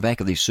goes out the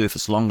back of these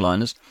surface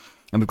longliners,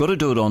 and we've got to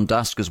do it on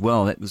dusk as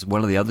well. That was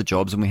one of the other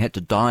jobs, and we had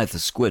to dye the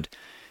squid,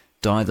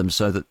 dye them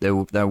so that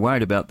they're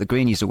worried about the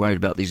greenies are worried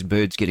about these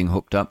birds getting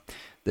hooked up.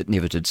 That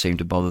never did seem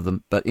to bother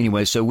them. But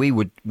anyway, so we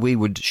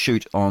would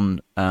shoot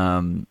on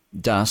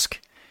dusk,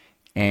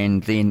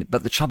 and then.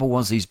 But the trouble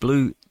was these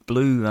blue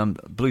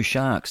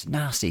sharks,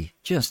 nasty.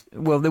 They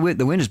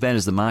weren't as bad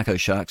as the Mako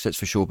sharks, that's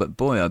for sure. But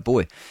boy, oh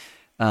boy,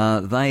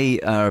 they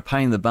are a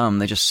pain in the bum.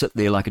 They just sit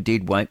there like a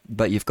dead weight.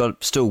 But you've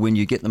got still, when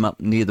you get them up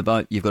near the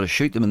boat, you've got to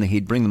shoot them in the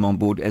head, bring them on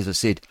board, as I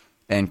said,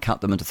 and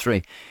cut them into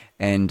 3,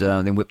 and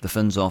then whip the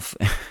fins off.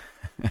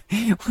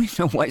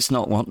 Waste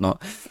not, want not.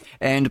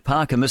 And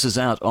Parker misses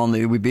out on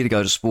we better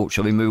go to sport.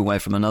 Shall we move away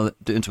from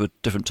into a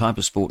different type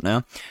of sport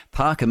now?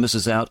 Parker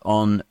misses out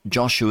on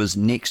Joshua's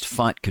next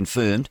fight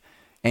confirmed.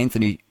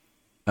 Anthony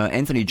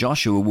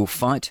Joshua will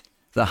fight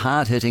the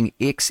hard-hitting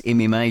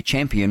ex-MMA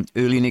champion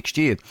early next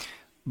year.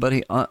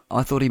 But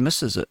I thought he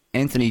misses it.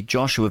 Anthony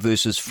Joshua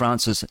versus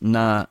Francis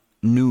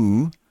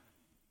Ngannou.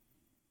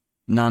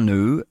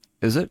 Ngannou,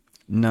 is it?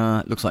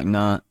 Looks like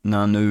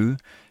Ngannou.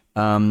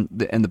 And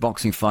the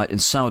boxing fight in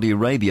Saudi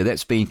Arabia,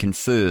 that's been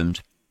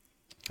confirmed.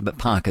 But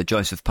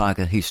Joseph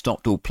Parker, he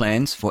stopped all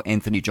plans for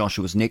Anthony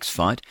Joshua's next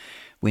fight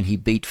when he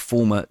beat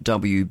former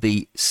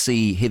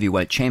WBC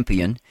heavyweight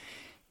champion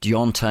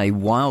Deontay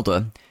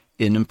Wilder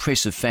in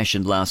impressive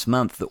fashion last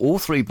month. All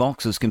 3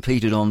 boxers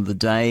competed on the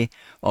Day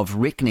of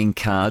Reckoning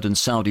card in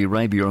Saudi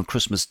Arabia on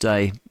Christmas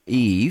Day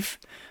Eve,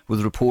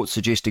 with reports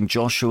suggesting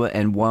Joshua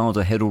and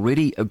Wilder had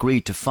already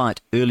agreed to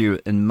fight earlier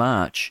in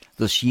March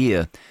this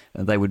year.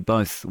 They would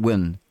both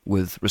win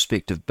with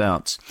respective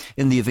bouts.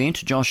 In the event,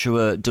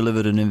 Joshua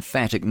delivered an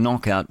emphatic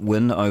knockout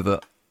win over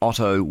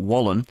Otto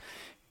Wallen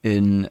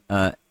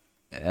but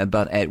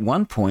at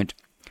one point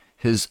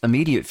his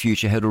immediate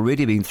future had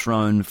already been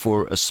thrown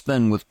for a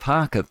spin, with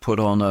Parker put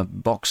on a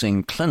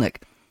boxing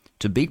clinic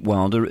to beat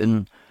Wilder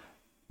in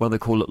what they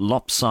call it a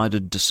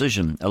lopsided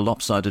decision.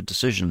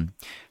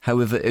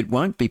 However, it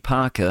won't be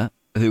Parker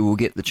who will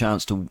get the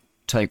chance to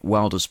take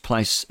Wilder's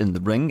place in the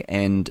ring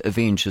and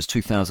avenge his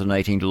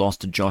 2018 loss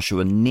to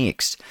Joshua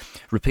next.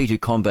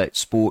 Repeated combat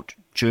sport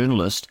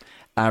journalist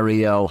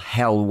Ariel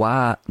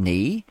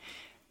Helwani,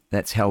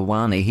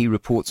 he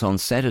reports on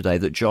Saturday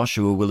that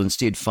Joshua will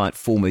instead fight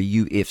former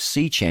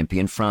UFC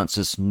champion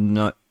Francis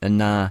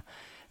Ngannou.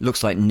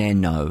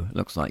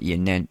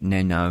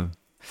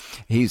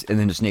 He's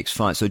in his next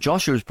fight. So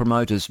Joshua's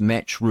promoters,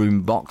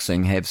 Matchroom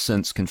Boxing, have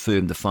since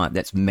confirmed the fight.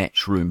 That's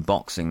Matchroom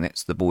Boxing.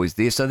 That's the boys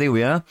there. So there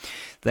we are.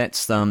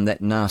 That's that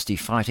nasty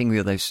fighting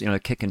where they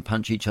kick and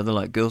punch each other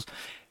like girls.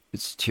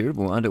 It's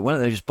terrible. Why don't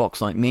they just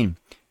box like men?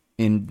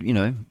 And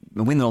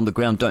when they're on the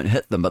ground, don't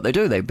hit them, but they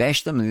do. They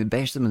bash them and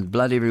there's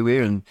blood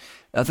everywhere. And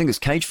I think it's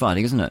cage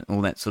fighting, isn't it?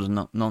 All that sort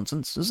of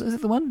nonsense. Is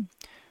it the one?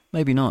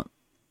 Maybe not.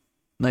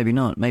 Maybe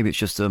it's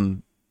just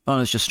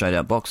it's just straight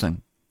out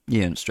boxing.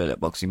 Yeah, straight up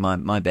boxing,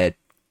 my bad.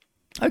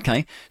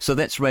 Okay, so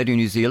that's Radio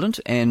New Zealand,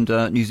 and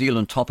New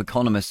Zealand top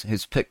economist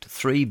has picked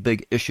 3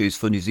 big issues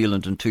for New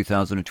Zealand in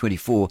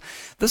 2024.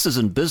 This is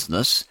in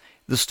business.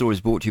 This story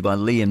is brought to you by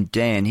Liam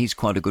Dan. He's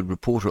quite a good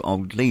reporter,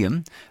 old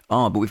Liam.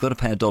 But we've got to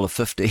pay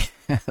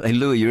 $1.50. They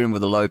lure you in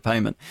with a low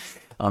payment.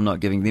 I'm not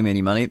giving them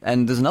any money.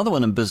 And there's another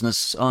one in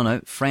business. Oh,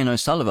 no, Fran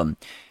O'Sullivan.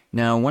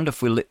 Now, I wonder if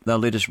they'll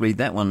let us read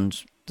that one.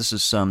 This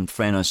is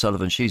Fran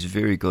O'Sullivan. She's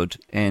very good.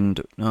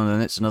 And no,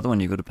 that's another one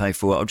you've got to pay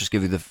for. I'll just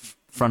give you the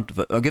front of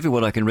it. I'll give you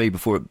what I can read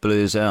before it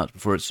blurs out,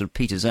 before it sort of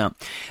peters out.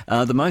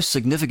 The most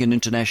significant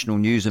international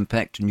news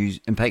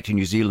impacting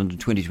New Zealand in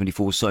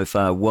 2024 so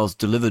far was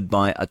delivered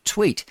by a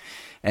tweet.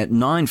 At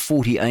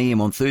 9:40 a.m.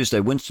 on Thursday,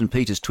 Winston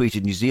Peters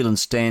tweeted, New Zealand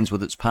stands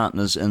with its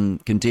partners in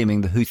condemning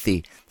the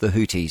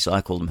Houthis.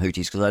 I call them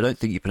Houthis because I don't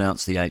think you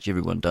pronounce the H.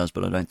 Everyone does,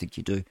 but I don't think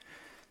you do.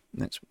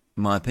 That's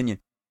my opinion.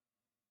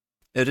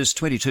 It is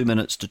 22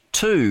 minutes to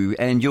 2,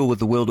 and you're with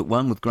The World at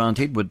One with Grant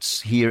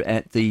Edwards here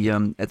at the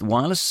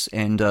Wireless,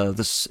 and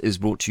this is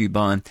brought to you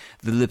by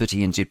the Liberty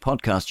NZ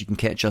podcast. You can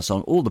catch us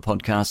on all the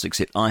podcasts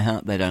except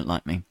iHeart. They don't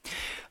like me.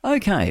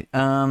 Okay,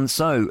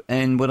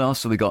 and what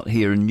else have we got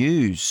here in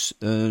news?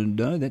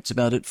 No, that's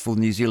about it for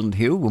New Zealand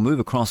Herald. We'll move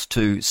across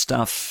to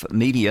Stuff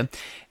Media.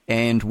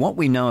 And what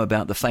we know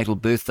about the fatal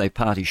birthday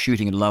party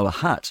shooting in Lower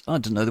Hutt. I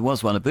didn't know there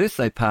was one. A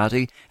birthday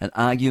party, an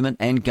argument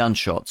and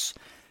gunshots.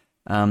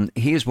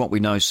 Here's what we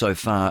know so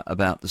far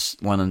about this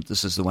one, and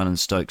this is the one in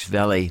Stokes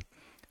Valley.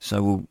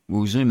 So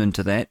we'll zoom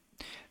into that.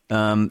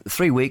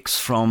 3 weeks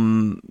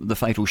from the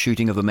fatal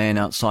shooting of a man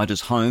outside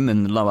his home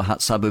in the Lower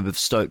Hutt suburb of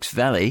Stokes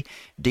Valley,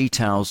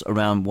 details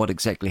around what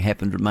exactly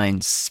happened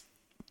remain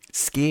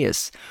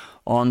scarce.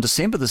 On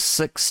December the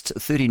 6th,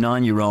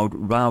 39-year-old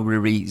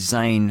Rawiri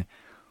Zane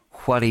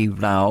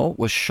Huarirao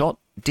was shot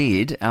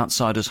dead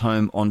outside his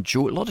home on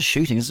George. A lot of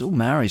shooting. It's all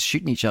Maoris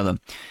shooting each other.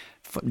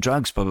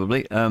 Drugs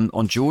probably,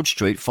 on George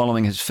Street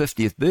following his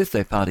 50th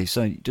birthday party.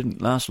 So he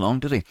didn't last long,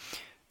 did he?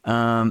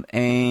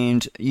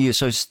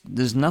 So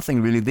there's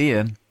nothing really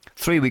there.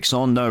 3 weeks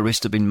on, no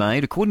arrests have been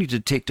made. According to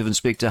Detective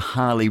Inspector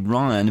Harley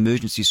Ryan,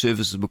 emergency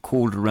services were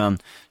called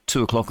around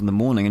 2 o'clock in the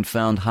morning and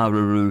found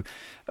Haruru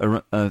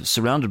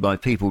surrounded by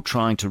people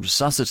trying to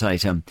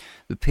resuscitate him.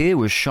 The pair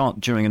was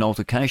shot during an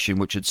altercation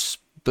which had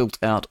spilt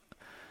out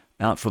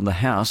from the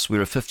house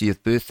where a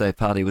 50th birthday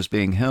party was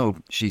being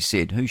held, she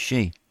said. Who's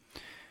she?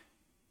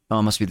 Oh,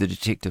 it must be the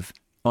detective.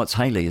 Oh, it's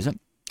Haley, is it?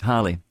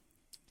 Harley,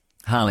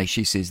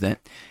 she says that.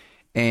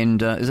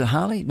 And is it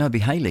Harley? No, it'd be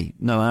Haley.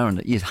 No,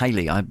 Aaron. Yes,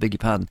 Haley. I beg your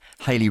pardon.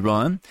 Haley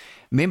Ryan.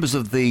 Members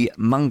of the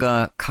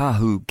Munga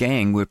Kahu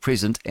gang were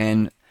present,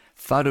 and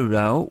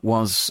Wharurau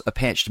was a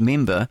patched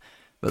member,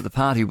 but the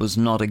party was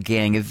not a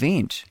gang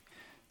event.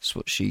 That's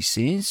what she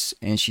says.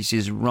 And she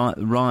says,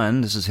 Ryan,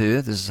 this is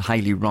her, this is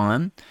Haley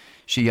Ryan.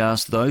 She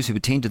asked those who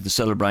attended the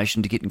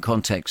celebration to get in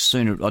contact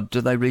sooner.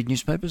 Do they read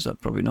newspapers?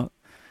 Probably not.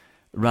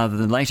 Rather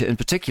than later, in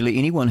particular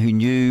anyone who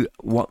knew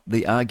what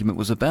the argument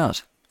was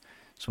about.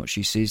 That's what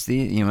she says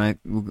there. You know,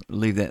 we'll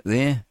leave that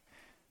there.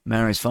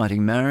 Maoris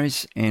fighting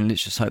Maoris, and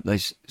let's just hope they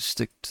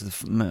stick to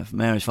the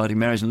Maoris fighting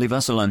Maoris and leave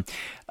us alone.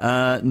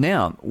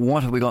 Now,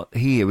 what have we got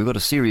here? We've got a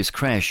serious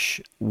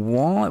crash.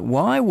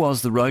 Why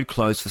was the road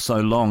closed for so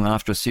long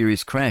after a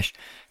serious crash?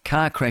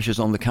 Car crashes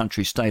on the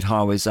country state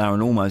highways are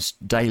an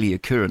almost daily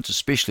occurrence,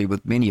 especially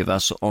with many of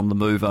us on the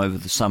move over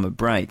the summer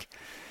break.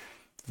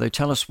 Do they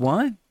tell us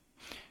why?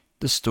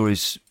 This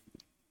story's,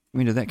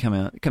 when did that come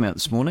out? It came out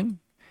this morning.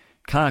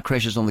 Car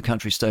crashes on the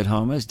country state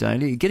highways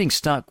daily. Getting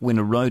stuck when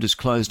a road is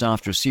closed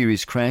after a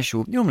serious crash,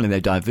 or normally they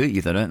divert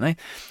you, though, don't they?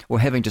 Or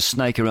having to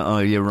snake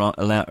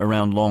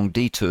around long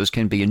detours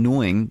can be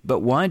annoying. But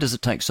why does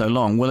it take so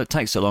long? Well, it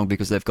takes so long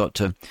because they've got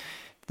to.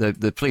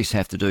 The police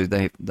have to do.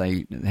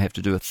 They have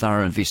to do a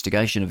thorough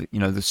investigation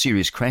of the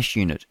serious crash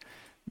unit.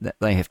 That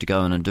they have to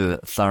go in and do a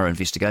thorough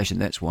investigation.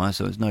 That's why.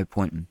 So there's no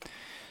point in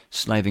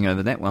slaving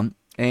over that one.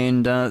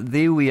 And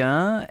there we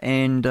are,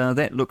 and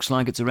that looks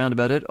like it's around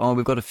about it. Oh,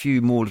 we've got a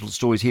few more little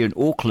stories here in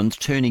Auckland,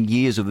 turning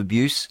years of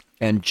abuse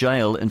and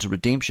jail into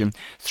redemption.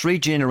 3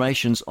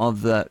 generations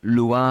of the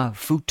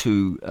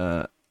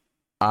Luafutu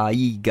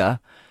Aiga,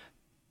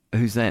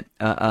 who's that,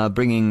 are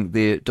bringing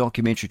their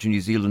documentary to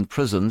New Zealand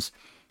prisons,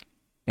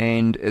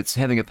 and it's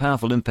having a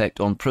powerful impact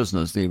on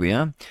prisoners. There we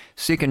are.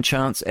 Second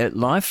chance at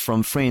life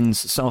from friend's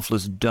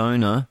selfless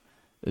donor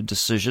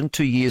decision,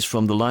 2 years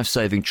from the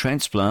life-saving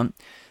transplant.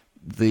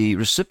 The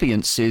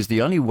recipient says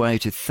the only way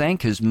to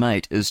thank his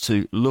mate is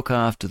to look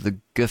after the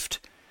gift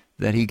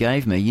that he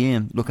gave me.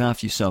 Yeah, look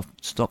after yourself.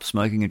 Stop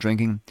smoking and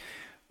drinking,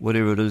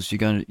 whatever it is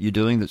you're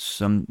doing that's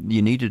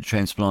you needed a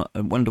transplant. I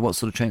wonder what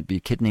sort of transplant. Be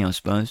a kidney, I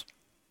suppose.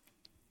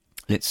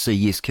 Let's see.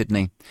 Yes,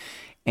 kidney.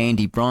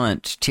 Andy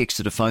Bryant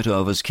texted a photo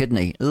of his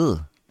kidney. Ugh.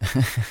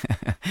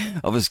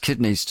 Of his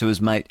kidneys to his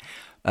mate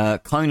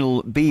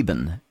Conal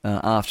Beban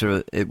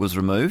after it was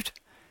removed.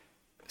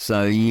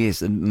 So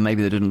yes,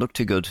 maybe they didn't look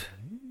too good.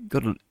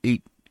 Got to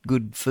eat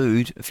good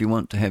food if you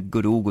want to have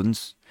good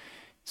organs.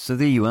 So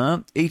there you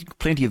are. Eat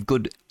plenty of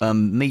good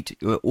meat.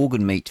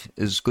 Organ meat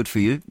is good for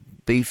you.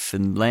 Beef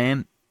and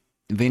lamb,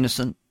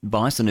 venison,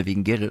 bison if you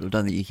can get it. I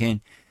don't think you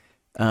can.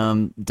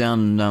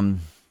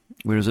 Down,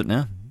 where is it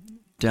now?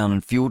 Down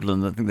in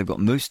Fiordland. I think they've got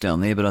moose down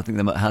there, but I think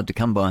they're hard to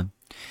come by.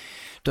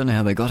 Don't know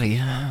how they got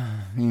here.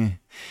 Yeah.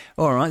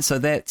 All right, so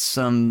that's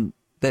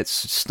that's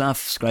stuff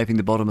scraping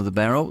the bottom of the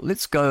barrel.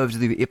 Let's go over to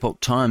the Epoch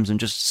Times and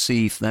just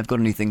see if they've got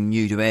anything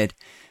new to add.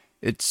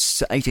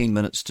 It's 18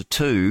 minutes to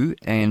 2,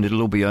 and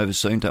it'll all be over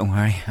soon. Don't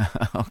worry.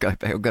 I'll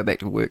go back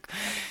to work.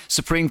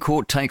 Supreme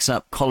Court takes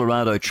up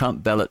Colorado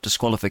Trump ballot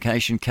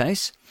disqualification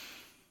case.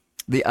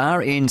 The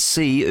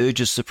RNC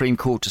urges Supreme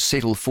Court to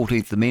settle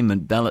 14th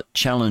Amendment ballot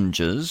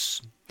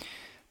challenges.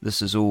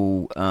 This is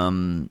all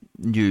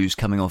news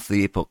coming off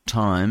the Epoch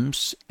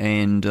Times,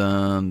 and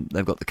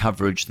they've got the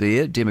coverage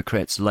there.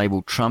 Democrats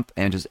label Trump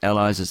and his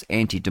allies as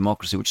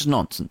anti-democracy, which is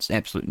nonsense,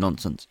 absolute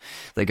nonsense.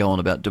 They go on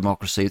about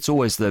democracy. It's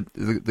always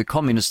the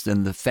communists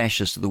and the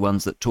fascists are the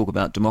ones that talk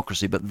about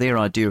democracy, but their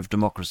idea of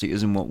democracy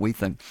isn't what we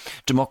think.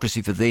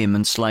 Democracy for them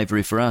and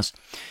slavery for us.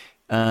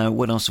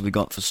 What else have we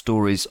got for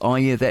stories? Oh,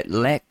 yeah, that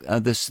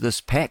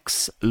this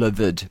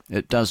Paxlovid,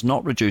 it does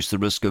not reduce the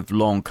risk of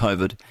long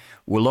COVID.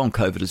 Well, long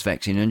COVID is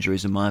vaccine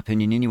injuries, in my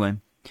opinion, anyway.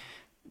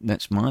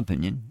 That's my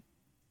opinion.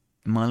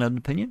 Am I allowed an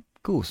opinion?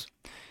 Of course.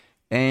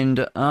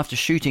 And after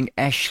shooting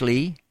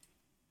Ashley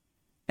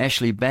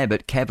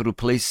Babbitt, Capitol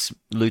Police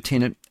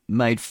Lieutenant,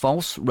 made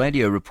false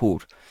radio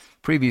report.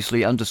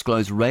 Previously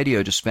undisclosed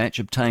radio dispatch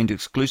obtained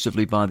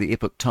exclusively by the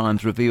Epoch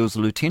Times reveals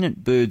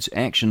Lieutenant Bird's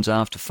actions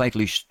after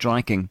fatally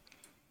striking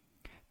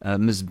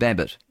Ms.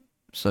 Babbitt.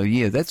 So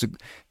yeah,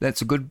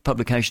 that's a good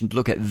publication to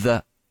look at.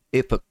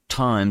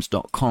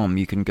 TheEpochTimes.com.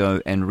 You can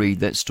go and read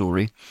that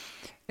story.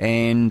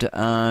 And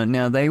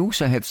now they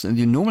also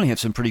you normally have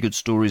some pretty good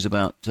stories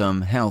about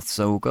health.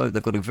 So we'll go.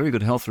 They've got a very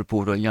good health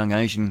reporter, a young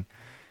Asian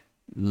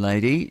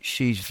lady.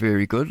 She's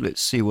very good.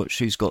 Let's see what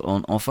she's got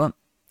on offer.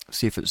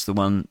 See if it's the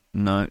one.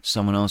 No,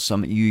 someone else.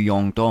 Some Yu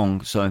Yong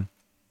Dong. So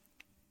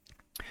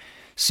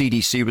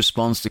CDC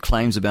responds to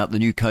claims about the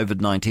new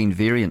COVID-19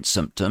 variant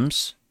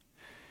symptoms.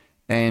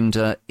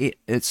 And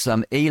it's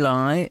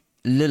Eli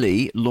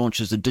Lilly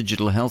launches a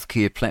digital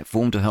healthcare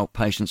platform to help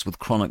patients with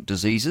chronic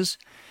diseases.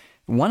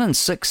 1 in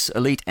 6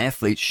 elite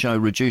athletes show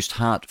reduced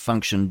heart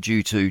function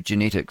due to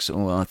genetics,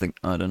 or I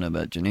don't know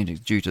about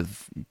genetics, due to the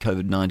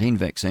COVID-19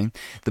 vaccine.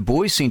 The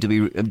boys seem to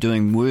be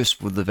doing worse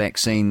with the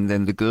vaccine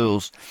than the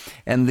girls.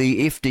 And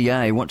the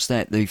FDA, what's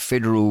that? The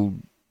Federal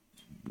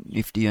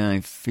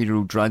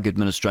Drug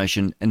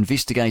Administration,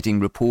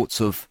 investigating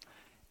reports of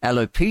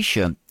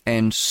alopecia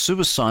and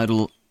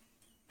suicidal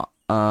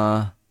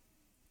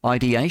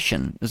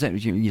ideation. Is that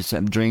you say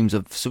dreams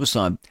of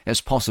suicide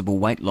as possible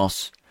weight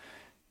loss?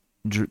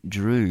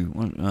 Drew,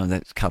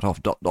 that's cut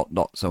off. ...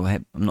 So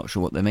I'm not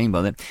sure what they mean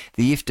by that.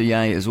 The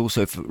FDA is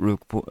also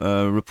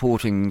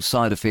reporting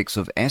side effects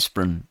of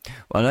aspirin.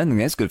 Well, I don't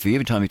think that's good for you.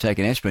 Every time you take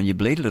an aspirin, you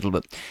bleed a little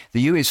bit.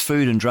 The U.S.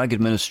 Food and Drug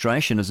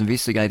Administration is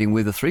investigating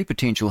whether 3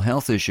 potential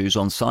health issues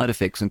on side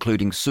effects,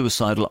 including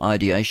suicidal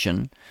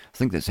ideation, I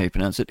think that's how you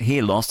pronounce it,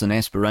 hair loss and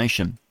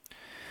aspiration,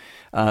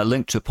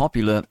 linked to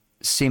popular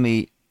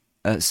semaglutide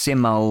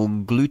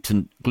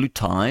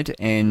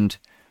and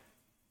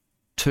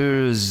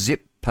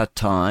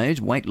tirzepatide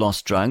weight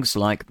loss drugs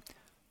like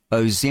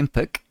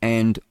Ozempic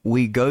and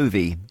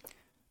Wegovy,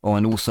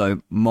 and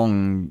also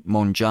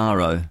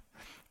Mounjaro.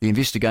 The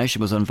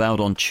investigation was unveiled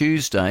on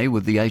Tuesday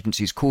with the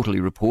agency's quarterly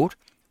report,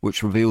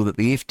 which revealed that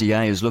the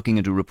FDA is looking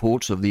into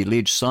reports of the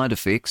alleged side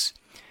effects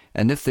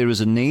and if there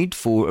is a need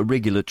for a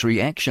regulatory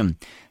action.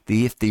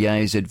 The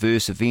FDA's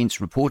Adverse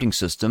Events Reporting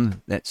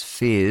System, that's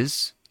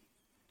FAERS,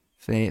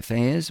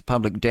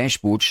 public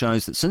dashboard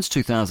shows that since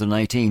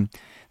 2018,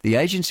 the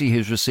agency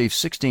has received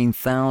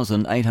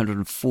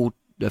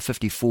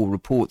 16,854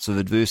 reports of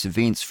adverse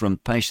events from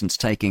patients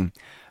taking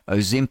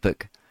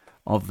Ozempic.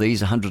 Of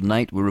these,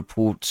 108 were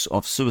reports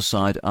of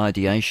suicide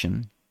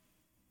ideation.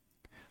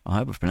 I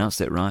hope I've pronounced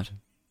that right.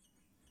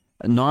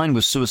 9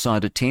 were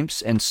suicide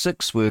attempts and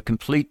 6 were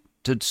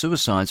completed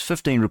suicides.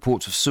 15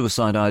 reports of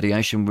suicide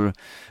ideation were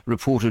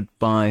reported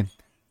by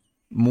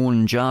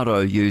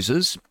Mounjaro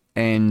users,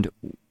 and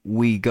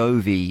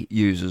Wegovy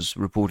users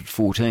reported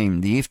 14.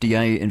 The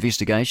FDA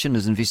investigation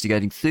is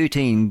investigating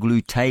 13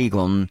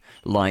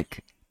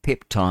 glucagon-like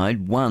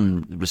peptide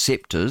 1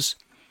 receptors.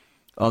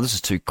 Oh, this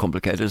is too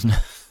complicated, isn't it?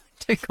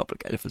 Too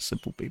complicated for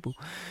simple people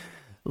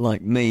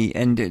like me,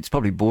 and it's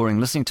probably boring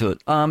listening to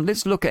it.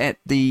 Let's look at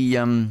the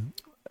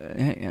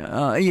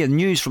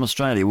news from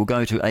Australia. We'll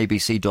go to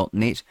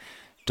abc.net.au.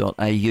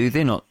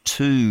 They're not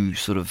too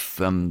sort of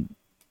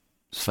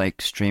fake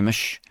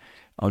streamish.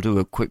 I'll do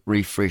a quick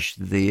refresh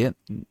there.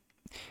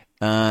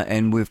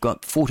 And we've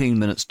got 14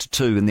 minutes to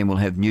 2, and then we'll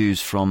have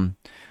news from...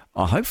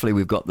 hopefully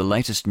we've got the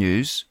latest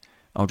news.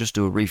 I'll just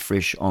do a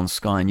refresh on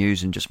Sky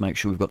News and just make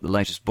sure we've got the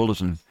latest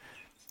bulletin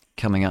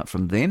coming up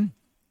from them.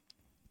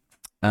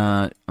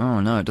 No,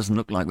 it doesn't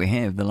look like we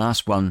have. The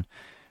last one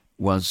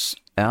was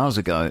hours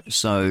ago,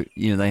 so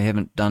they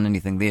haven't done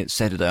anything there. It's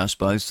Saturday, I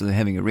suppose, so they're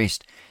having a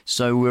rest.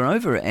 So we're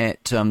over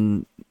at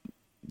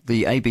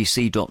the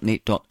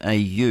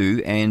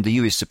abc.net.au, and the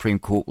US Supreme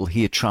Court will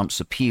hear Trump's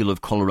appeal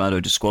of Colorado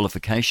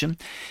disqualification.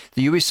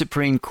 The US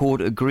Supreme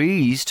Court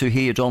agrees to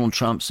hear Donald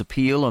Trump's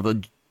appeal of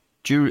a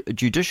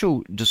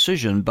judicial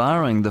decision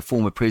barring the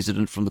former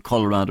president from the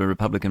Colorado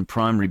Republican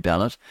primary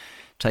ballot,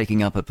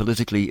 taking up a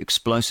politically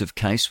explosive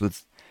case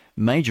with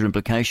major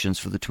implications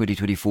for the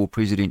 2024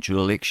 presidential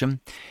election.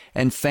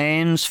 And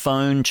fans,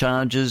 phone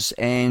chargers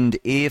and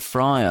air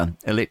fryer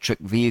electric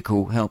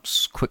vehicle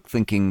helps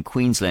quick-thinking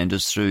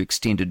Queenslanders through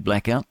extended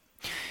blackout.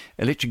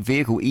 Electric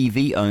vehicle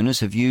EV owners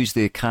have used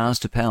their cars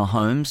to power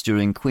homes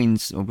during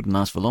wouldn't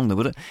last for long though,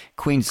 would it?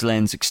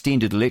 Queensland's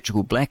extended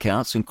electrical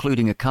blackouts,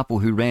 including a couple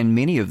who ran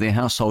many of their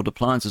household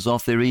appliances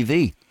off their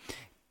EV,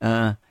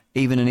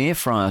 even an air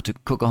fryer to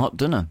cook a hot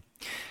dinner.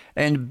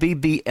 And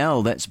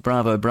BBL, that's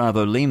Bravo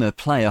Bravo Lima,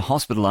 player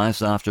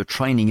hospitalised after a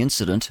training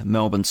incident.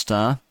 Melbourne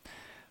Star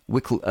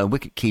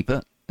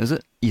wicketkeeper, is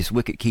it? Yes,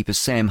 wicketkeeper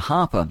Sam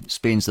Harper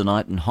spends the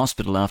night in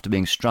hospital after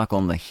being struck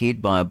on the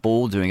head by a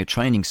ball during a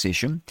training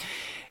session.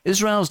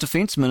 Israel's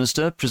defence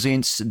minister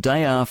presents a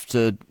day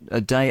after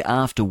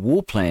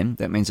war plan,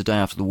 that means a day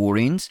after the war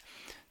ends,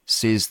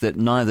 says that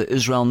neither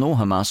Israel nor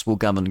Hamas will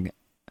govern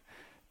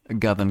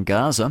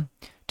Gaza.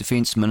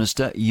 Defence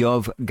Minister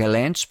Yoav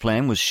Gallant's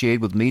plan was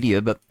shared with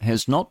media but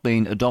has not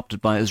been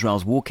adopted by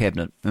Israel's war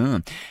cabinet.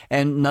 And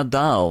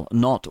Nadal,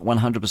 not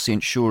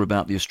 100% sure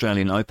about the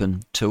Australian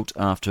Open tilt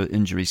after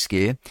injury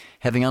scare.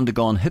 Having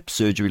undergone hip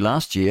surgery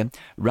last year,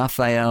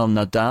 Rafael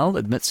Nadal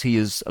admits he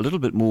is a little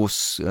bit more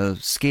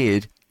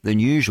scared than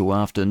usual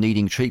after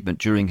needing treatment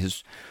during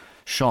his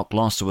shock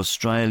loss to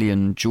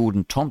Australian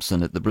Jordan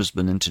Thompson at the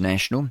Brisbane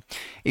International.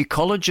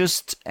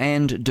 Ecologist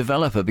and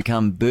developer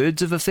become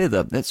birds of a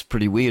feather. That's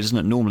pretty weird, isn't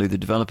it? Normally the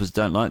developers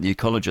don't like the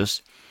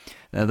ecologists.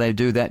 They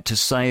do that to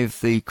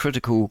save the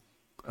critical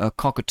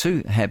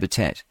cockatoo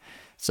habitat.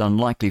 It's an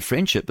unlikely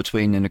friendship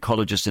between an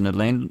ecologist and a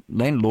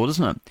landlord,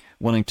 isn't it?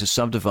 Wanting to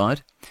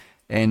subdivide.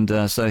 And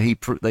so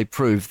they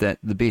proved that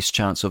the best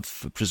chance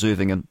of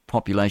preserving a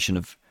population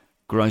of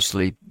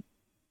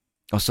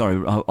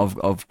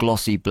of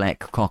glossy black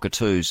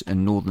cockatoos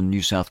in northern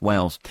New South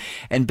Wales.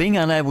 And being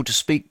unable to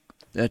speak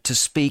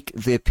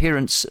their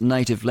parents'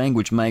 native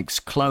language makes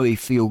Chloe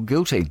feel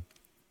guilty.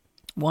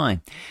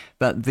 Why?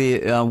 But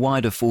there are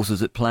wider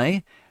forces at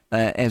play.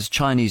 As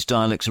Chinese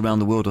dialects around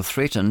the world are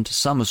threatened,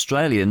 some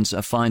Australians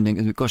are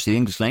finding, gosh, the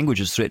English language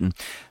is threatened.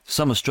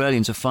 Some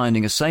Australians are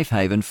finding a safe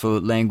haven for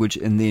language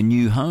in their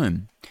new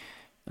home.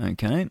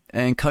 Okay,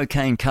 and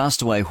cocaine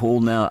castaway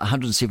haul now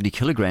 170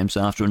 kilograms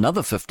after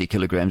another 50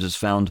 kilograms is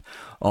found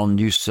on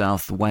New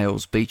South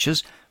Wales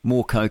beaches.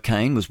 More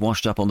cocaine was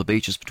washed up on the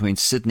beaches between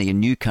Sydney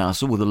and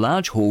Newcastle, with a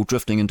large haul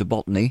drifting into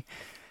Botany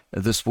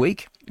this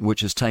week,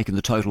 which has taken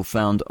the total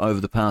found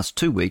over the past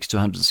 2 weeks to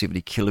 170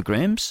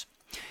 kilograms.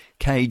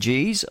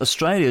 kgs.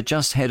 Australia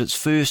just had its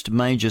first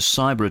major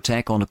cyber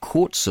attack on a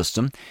court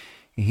system.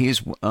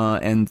 Here's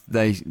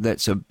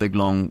that's a big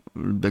long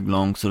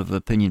sort of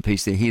opinion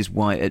piece there. Here's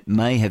why it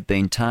may have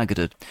been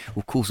targeted. Well,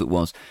 of course it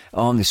was.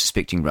 Oh, they're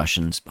suspecting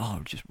Russians.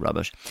 Oh, just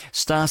rubbish.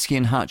 Starsky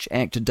and Hutch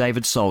actor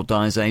David Soul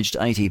dies aged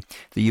 80.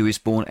 The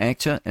US-born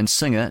actor and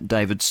singer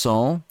David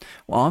Soul.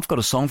 Well, I've got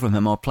a song from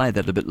him. I'll play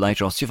that a bit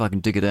later. I'll see if I can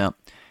dig it out.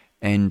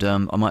 And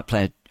I might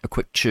play a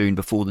quick tune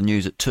before the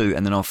news at 2,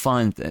 and then I'll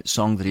find that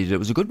song that he did. It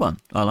was a good one.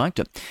 I liked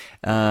it.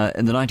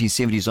 In the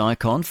 1970s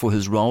icon for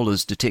his role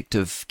as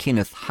Detective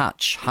Kenneth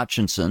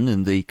Hutchinson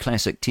in the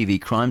classic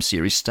TV crime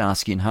series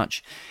Starsky and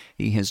Hutch,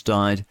 he has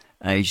died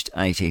aged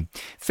 80.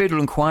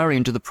 Federal inquiry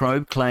into the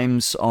probe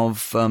claims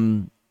of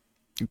a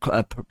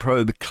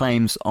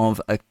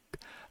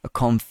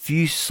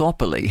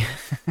confusopoly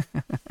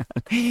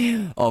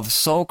of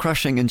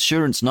soul-crushing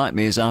insurance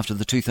nightmares after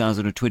the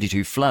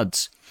 2022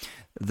 floods.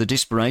 The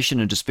desperation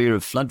and despair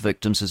of flood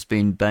victims has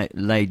been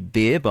laid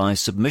bare by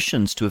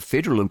submissions to a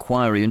federal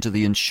inquiry into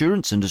the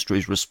insurance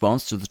industry's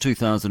response to the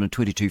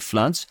 2022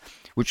 floods,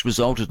 which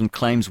resulted in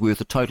claims worth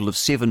a total of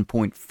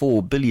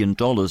 $7.4 billion,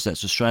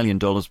 that's Australian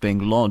dollars, being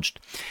lodged.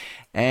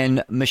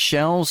 And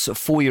Michelle's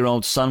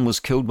 4-year-old son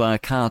was killed by a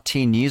car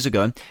 10 years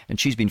ago, and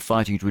she's been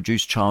fighting to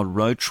reduce child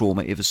road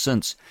trauma ever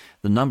since.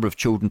 The number of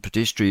child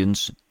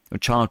pedestrians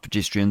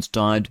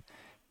died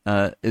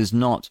is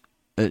not...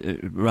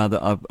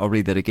 I'll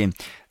read that again.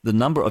 The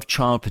number of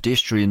child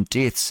pedestrian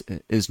deaths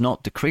is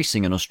not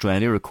decreasing in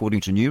Australia,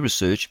 according to new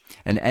research,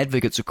 and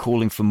advocates are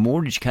calling for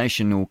more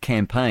educational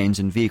campaigns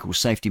and vehicle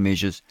safety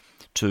measures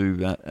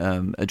to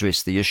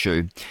address the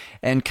issue.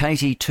 And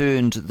Katie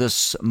turned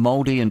this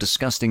mouldy and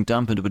disgusting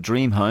dump into a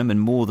dream home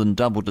and more than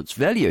doubled its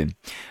value.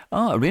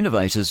 A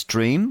renovator's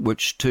dream,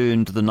 which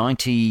during the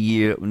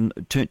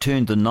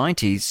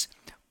 90s,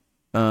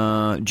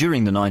 I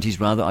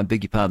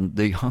beg your pardon,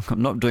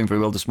 I'm not doing very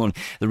well this morning.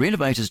 The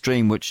renovator's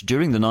dream, which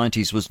during the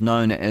 90s was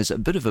known as a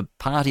bit of a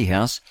party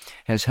house,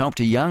 has helped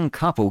a young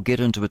couple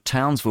get into a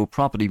Townsville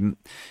property, and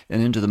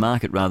into the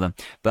market rather.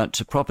 But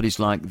properties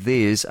like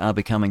theirs are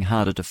becoming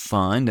harder to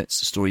find. That's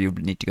the story you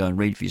need to go and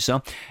read for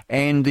yourself.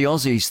 And the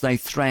Aussies, have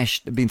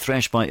been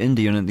thrashed by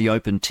India in the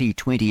Open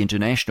T20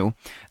 International.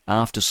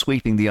 After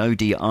sweeping the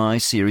ODI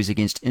series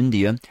against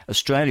India,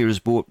 Australia is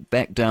brought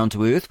back down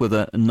to earth with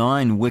a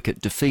 9-wicket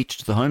defeat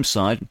to the home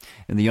side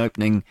in the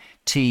opening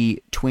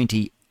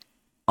T20I.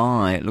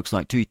 It looks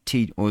like or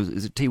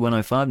is it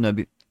T105? No,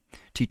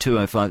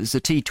 T205. It's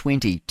a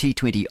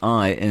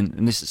T20I,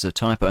 and this is a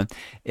typo,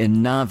 in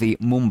Navi,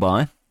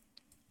 Mumbai.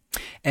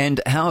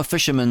 And how a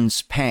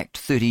fisherman's pact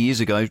 30 years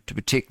ago to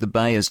protect the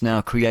bay is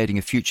now creating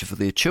a future for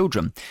their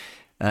children.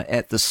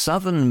 At the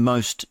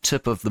southernmost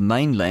tip of the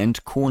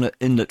mainland, Corner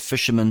Inlet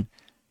fishermen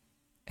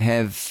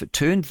have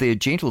turned their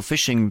gentle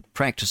fishing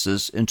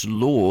practices into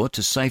law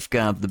to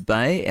safeguard the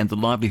bay and the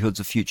livelihoods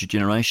of future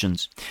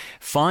generations.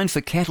 Fine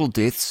for cattle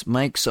deaths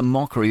makes a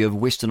mockery of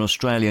Western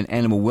Australian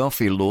animal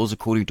welfare laws,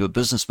 according to a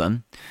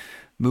businessman.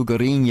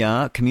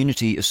 Mugarinya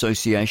Community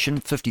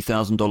Association,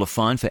 $50,000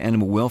 fine for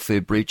animal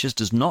welfare breaches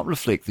does not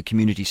reflect the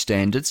community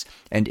standards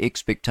and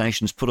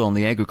expectations put on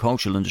the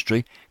agricultural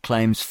industry,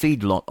 claims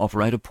feedlot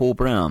operator Paul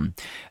Brown.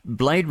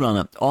 Blade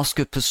Runner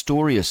Oscar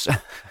Pistorius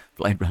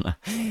Blade Runner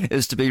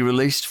is to be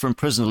released from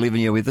prison 11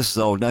 years. Well, this is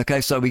old.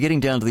 Okay, so we're getting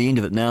down to the end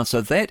of it now.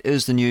 So that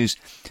is the news.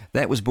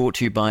 That was brought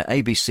to you by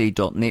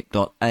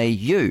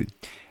abc.net.au.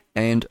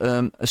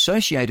 And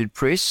Associated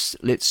Press,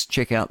 let's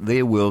check out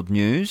their world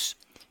news.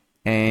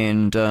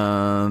 And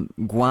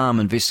Guam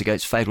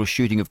investigates fatal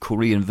shooting of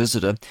Korean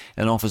visitor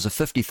and offers a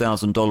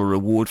 $50,000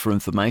 reward for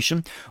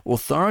information.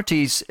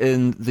 Authorities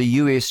in the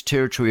U.S.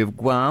 territory of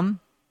Guam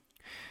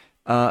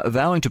are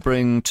vowing to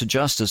bring to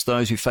justice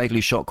those who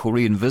fatally shot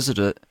Korean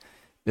visitor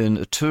in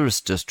a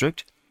tourist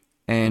district.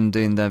 And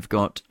then they've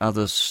got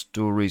other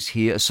stories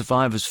here.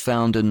 Survivors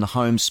found in the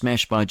home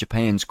smashed by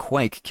Japan's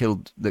quake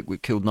killed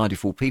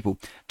 94 people.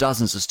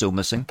 Dozens are still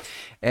missing.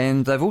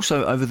 And they've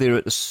also, over there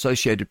at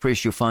Associated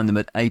Press, you'll find them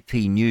at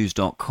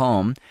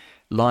apnews.com.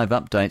 Live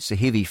updates. The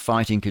heavy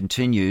fighting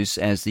continues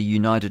as the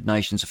United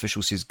Nations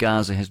official says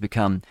Gaza has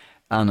become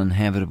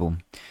uninhabitable.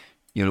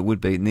 You know, it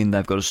would be. And then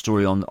they've got a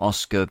story on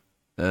Oscar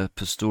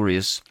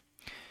Pistorius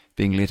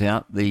being let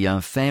out.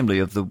 The family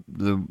of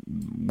the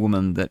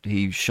woman that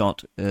he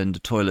shot in the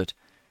toilet,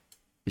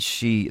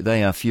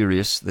 they are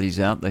furious that he's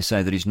out. They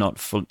say that he's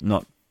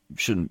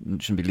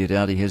shouldn't be let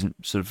out. He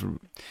hasn't sort of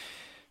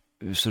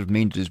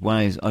mended his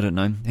ways. I don't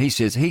know. He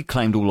says he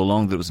claimed all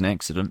along that it was an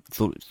accident.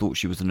 Thought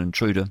she was an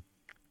intruder.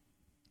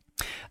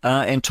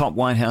 And top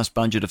White House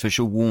budget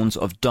official warns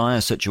of dire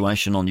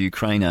situation on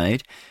Ukraine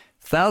aid.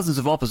 Thousands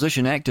of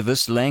opposition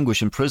activists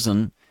languish in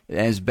prison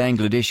as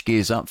Bangladesh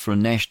gears up for a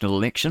national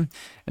election.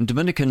 And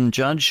Dominican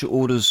judge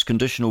orders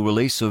conditional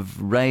release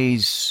of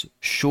Rays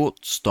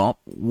shortstop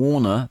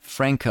Warner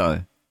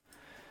Franco.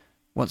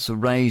 What's a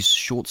Rays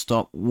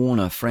shortstop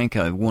Warner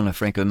Franco? Warner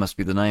Franco must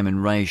be the name,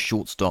 and Rays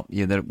shortstop.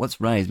 Yeah,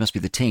 what's Rays? Must be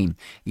the team.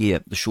 Yeah,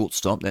 the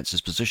shortstop, that's his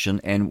position.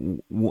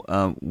 And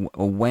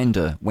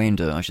Wander,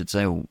 I should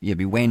say. Or, yeah,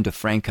 be Wander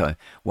Franco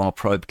while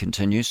probe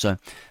continues. So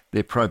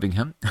they're probing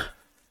him.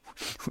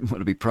 We want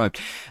to be probed.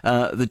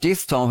 The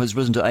death toll has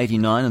risen to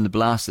 89 in the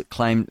blast that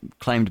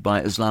claimed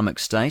by Islamic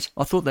State.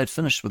 I thought they'd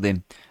finished with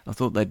them. I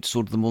thought they'd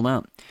sorted them all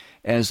out.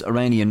 As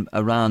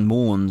Iran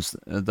mourns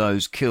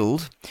those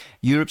killed,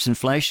 Europe's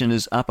inflation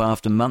is up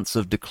after months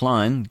of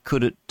decline.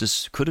 Could it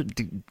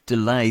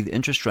delay the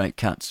interest rate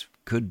cuts?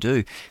 Could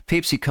do.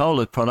 Pepsi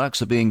Cola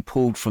products are being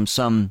pulled from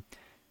some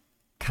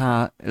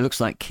it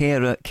looks like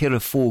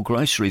Carrefour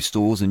grocery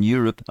stores in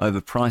Europe over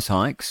price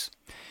hikes.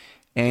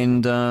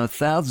 And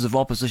thousands of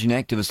opposition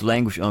activists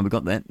languish. Oh, we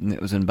got that. And that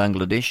was in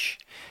Bangladesh.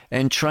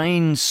 And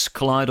trains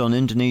collide on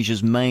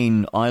Indonesia's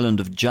main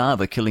island of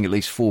Java, killing at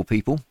least 4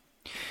 people.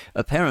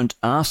 Apparent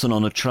arson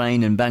on a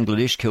train in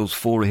Bangladesh kills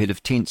 4 ahead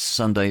of tense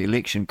Sunday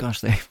election. Gosh,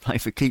 they play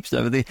for keeps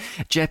over there.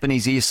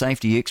 Japanese air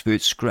safety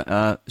experts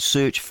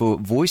search for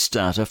voice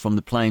data from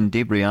the plane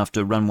debris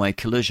after runway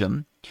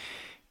collision.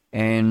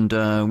 And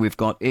we've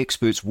got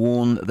experts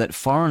warn that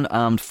foreign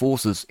armed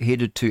forces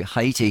headed to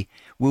Haiti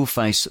will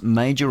face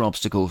major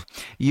obstacles.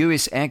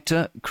 US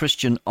actor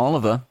Christian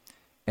Oliver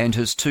and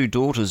his 2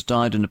 daughters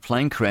died in a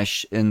plane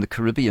crash in the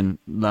Caribbean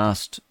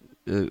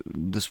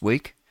this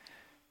week,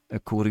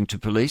 according to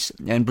police.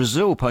 And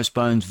Brazil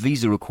postpones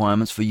visa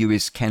requirements for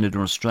US, Canada,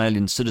 and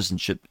Australian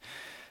citizenship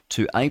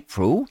to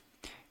April.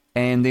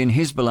 And then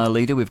Hezbollah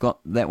leader, we've got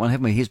that one,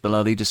 haven't we?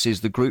 Hezbollah leader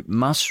says the group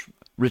must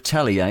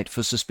retaliate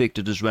for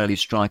suspected Israeli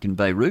strike in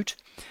Beirut.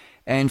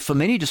 And for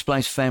many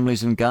displaced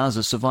families in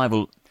Gaza,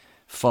 survival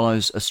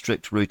follows a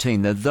strict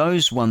routine. Now,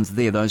 those ones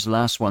there, those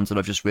last ones that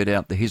I've just read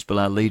out, the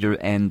Hezbollah leader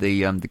and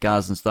the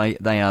Gazans,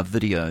 they are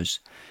videos.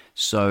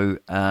 So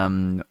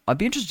I'd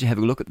be interested to have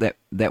a look at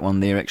that one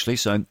there, actually.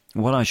 So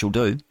what I shall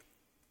do,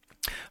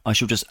 I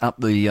shall just up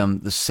the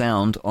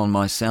sound on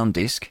my sound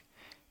desk,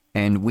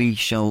 and we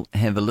shall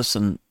have a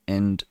listen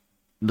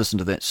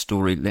to that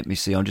story. Let me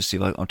see. I'll just see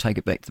if I'll take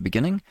it back to the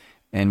beginning,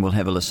 and we'll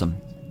have a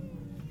listen.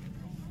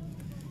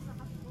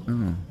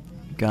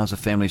 Gaza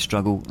family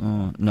struggle.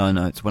 Oh,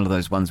 no, it's one of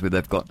those ones where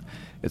they've got,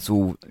 it's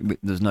all,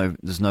 there's no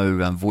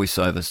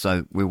voiceover,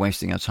 so we're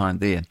wasting our time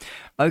there.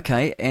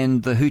 Okay,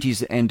 and the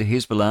Houthis and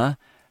Hezbollah,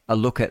 a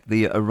look at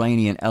the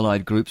Iranian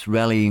allied groups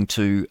rallying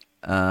to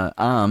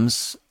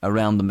arms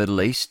around the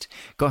Middle East.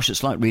 Gosh,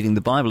 it's like reading the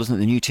Bible, isn't it?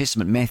 The New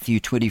Testament, Matthew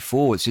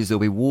 24, it says there'll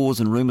be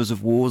wars and rumours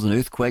of wars and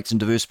earthquakes in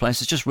diverse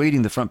places. Just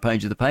reading the front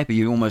page of the paper,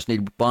 you almost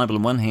need a Bible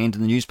in one hand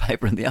and the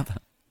newspaper in the other.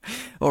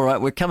 All right,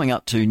 we're coming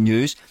up to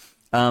news.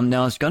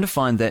 Now I was going to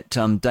find that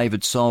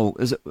David Soul.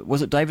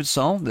 Was it David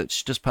Soul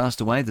that's just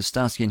passed away? The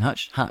Starsky and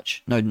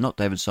Hutch. No, not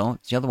David Soul.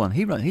 It's the other one.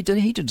 He did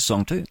a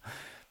song too.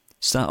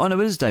 Oh no,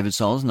 it is David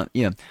Soul, isn't it?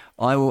 Yeah.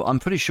 I'm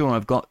pretty sure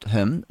I've got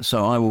him,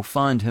 so I will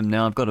find him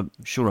now. I've got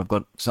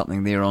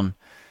something there on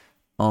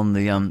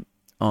him.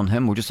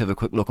 We'll just have a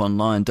quick look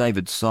online.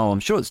 David Soul. I'm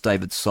sure it's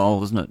David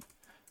Soul, isn't it?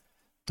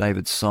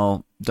 David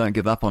Soul, Don't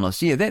Give Up on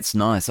Us. Yeah, that's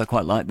nice. I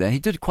quite like that. He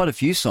did quite a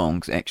few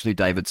songs, actually,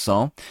 David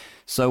Soul.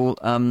 So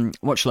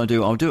what shall I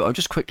do? I'll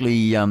just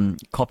quickly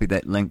copy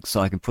that link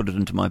so I can put it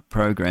into my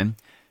program.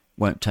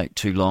 Won't take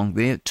too long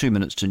there. 2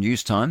 minutes to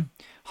news time.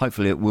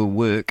 Hopefully it will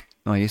work.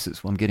 Oh, yes,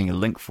 I'm getting a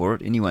link for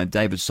it. Anyway,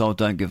 David Soul,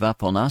 Don't Give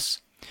Up on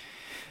Us.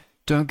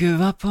 Don't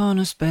give up on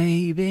us,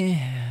 baby.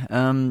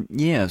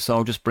 Yeah, so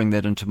I'll just bring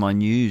that into my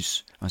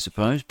news, I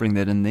suppose. Bring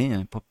that in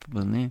there. Pop it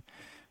in there.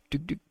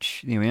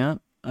 There we are.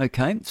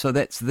 Okay, so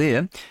that's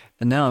there.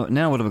 And now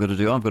what have I got to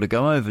do? I've got to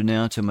go over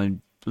now to my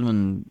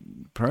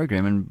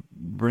program and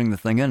bring the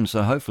thing in.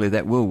 So hopefully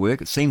that will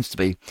work. It seems to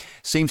be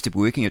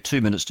working at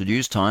 2 minutes to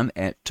news time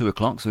at 2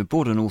 o'clock. So we've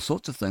brought in all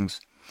sorts of things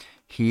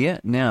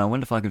here. Now, I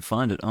wonder if I can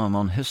find it. Oh, I'm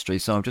on history,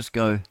 so I'll just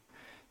go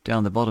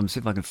down the bottom,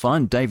 see if I can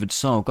find David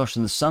Soul. Gosh,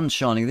 and the sun's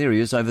shining. There he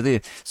is over there.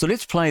 So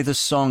let's play this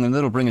song, and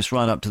that'll bring us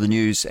right up to the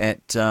news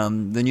at 2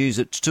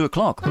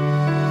 o'clock.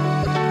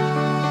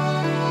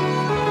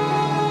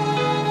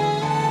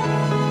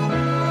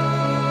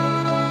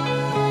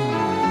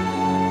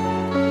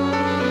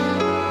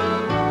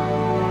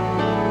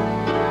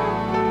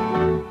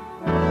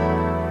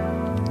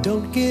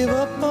 Don't give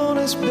up on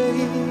us,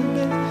 baby.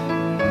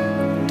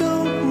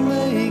 Don't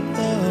make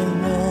the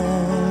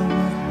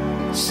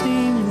wrong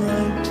seem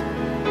right.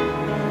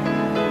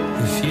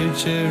 The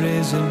future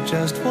isn't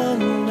just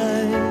one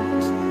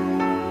night.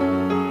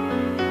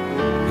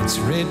 It's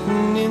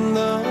written in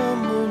the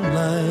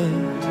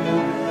moonlight,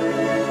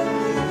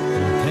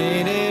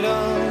 painted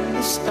on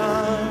the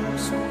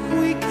stars.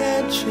 We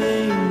can't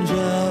change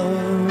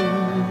ours.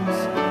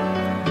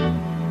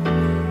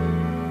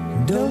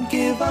 Don't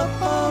give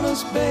up on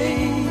us,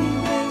 baby.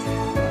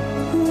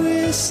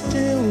 We're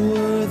still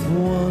worth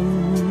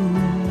one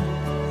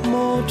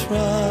more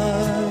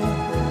try.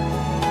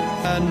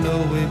 I know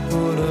we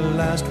put a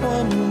last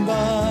one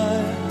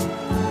by,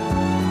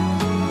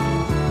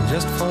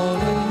 just for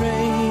a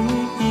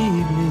rainy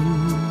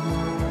evening,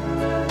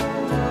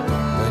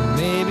 when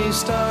maybe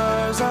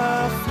stars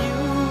are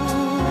few.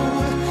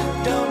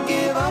 Don't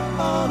give up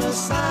on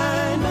us,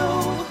 I know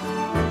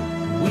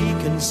we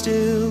can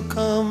still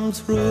come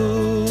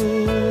through.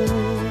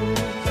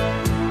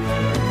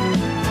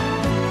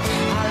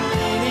 I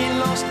really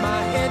lost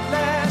my head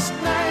last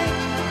night.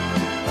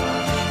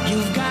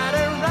 You've got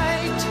a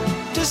right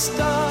to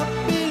stop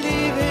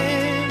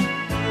believing.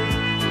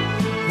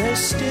 There's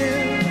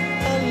still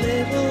a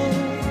little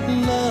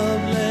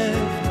love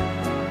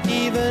left,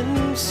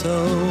 even so.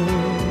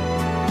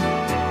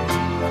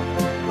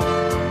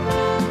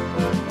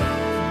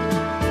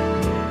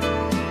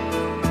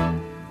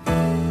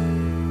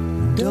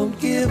 Don't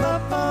give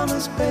up on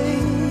us,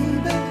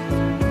 baby.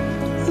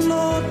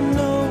 Lord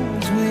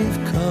knows we've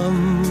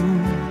come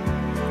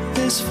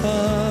this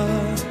far.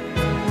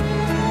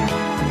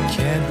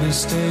 Can't we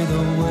stay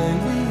the way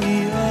we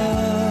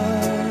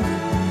are?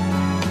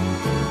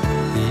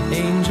 The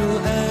angel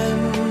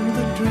and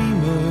the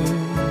dreamer,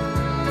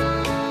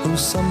 who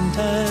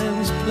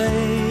sometimes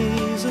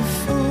plays a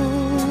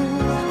fool.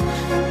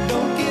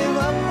 Don't give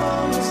up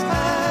on us, I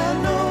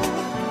know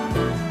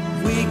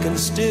we can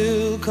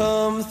still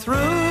come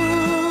through.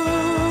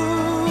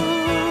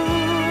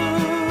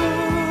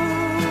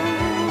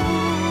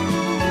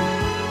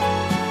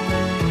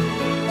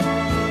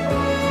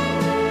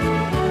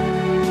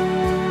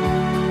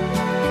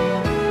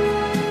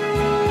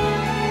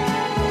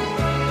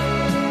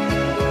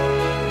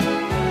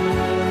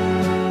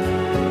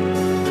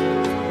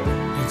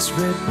 It's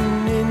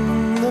written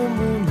in the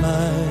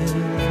moonlight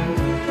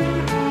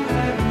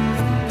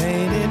and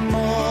painted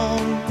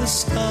on the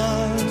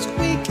stars.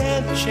 We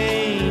can't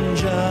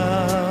change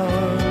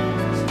ours.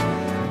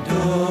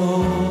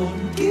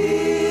 Don't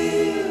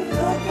give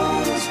up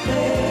on us,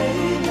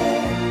 baby.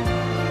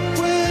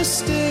 We're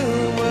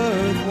still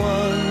worth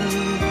one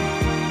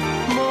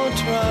more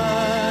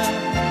try.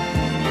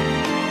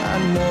 I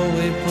know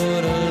we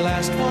put a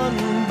last one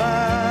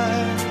by,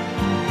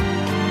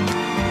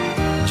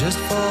 just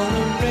for a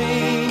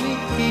rainy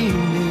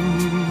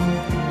evening,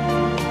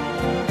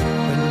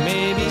 when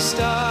maybe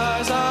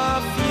stars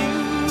are few.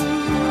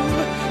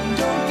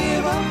 Don't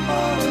give up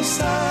on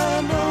us,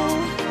 I know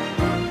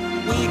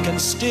we can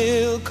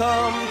still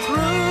come through.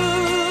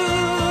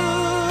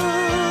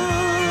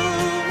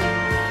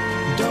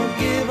 Don't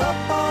give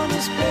up on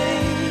us,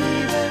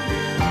 baby.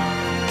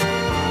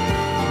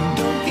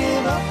 Don't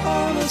give up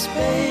on us,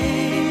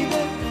 baby.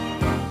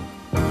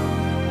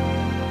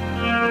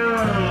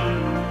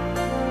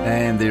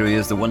 And there he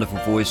is, the wonderful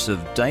voice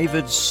of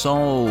David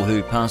Soul,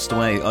 who passed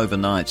away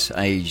overnight,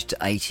 aged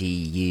 80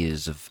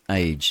 years of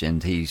age.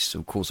 And he's,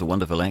 of course, a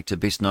wonderful actor,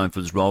 best known for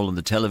his role in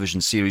the television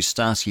series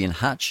Starsky and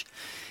Hutch.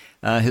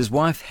 His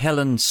wife,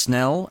 Helen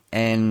Snell,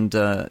 and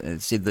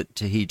said that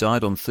he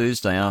died on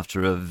Thursday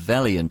after a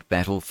valiant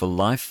battle for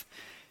life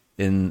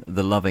in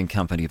the loving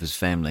company of his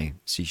family.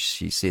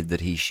 She said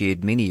that he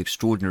shared many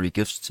extraordinary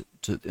gifts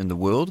in the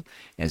world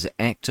as an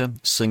actor,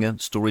 singer,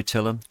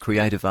 storyteller,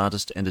 creative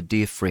artist, and a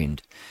dear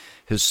friend.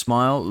 His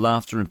smile,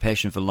 laughter, and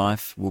passion for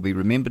life will be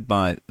remembered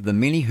by the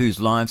many whose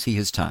lives he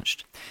has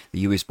touched.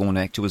 The US-born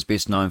actor was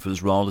best known for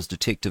his role as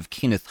Detective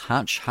Kenneth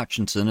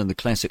Hutchinson in the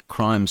classic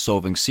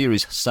crime-solving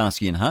series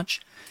Starsky and Hutch,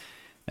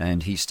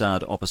 and he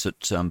starred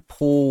opposite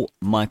Paul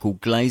Michael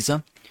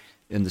Glaser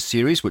in the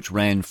series, which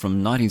ran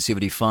from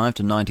 1975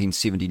 to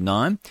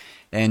 1979,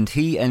 and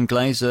he and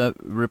Glaser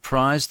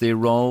reprised their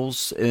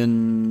roles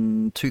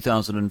in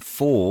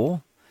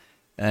 2004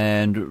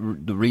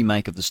 and the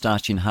remake of the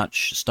Starsky and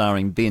Hutch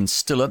starring Ben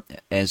Stiller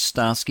as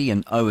Starsky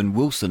and Owen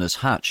Wilson as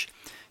Hutch.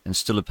 And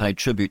Stiller paid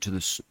tribute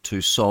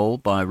to Soul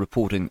by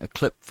reporting a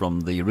clip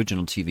from the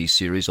original TV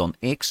series on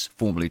X,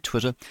 formerly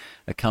Twitter,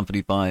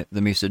 accompanied by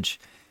the message,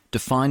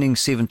 "Defining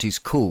 70s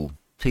cool,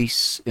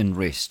 peace in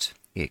rest.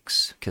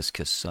 X, kiss,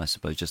 kiss," I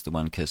suppose, just the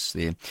one kiss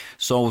there.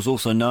 Soul was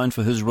also known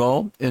for his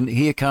role in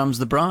Here Comes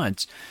the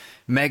Brides,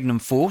 Magnum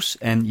Force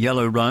and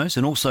Yellow Rose,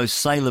 and also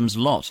Salem's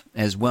Lot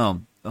as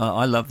well.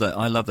 I love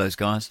those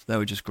guys. They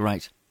were just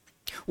great.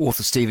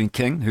 Author Stephen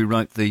King, who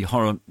wrote the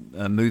horror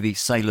movie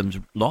Salem's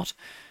Lot,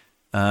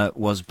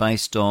 was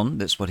based on,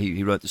 that's what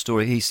he wrote the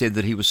story. He said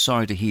that he was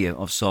sorry to hear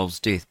of Soul's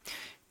death.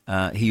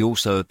 He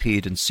also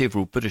appeared in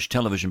several British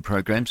television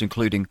programs,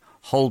 including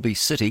Holby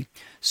City,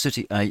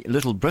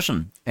 Little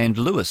Britain, and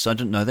Lewis. I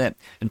didn't know that.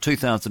 In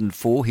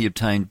 2004, he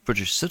obtained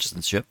British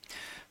citizenship,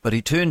 but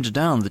he turned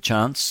down the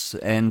chance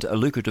and a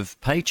lucrative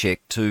paycheck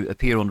to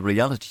appear on a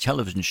reality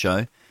television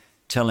show,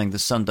 telling the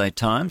Sunday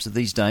Times that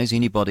these days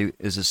anybody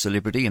is a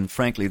celebrity, and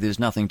frankly, there's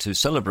nothing to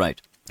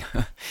celebrate.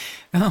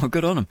 Oh,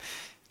 good on him.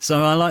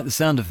 So I like the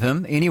sound of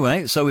him.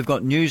 Anyway, so we've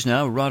got news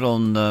now, right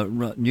on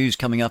news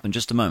coming up in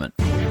just a moment.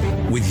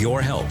 With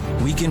your help,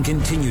 we can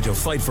continue to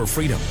fight for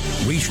freedom,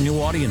 reach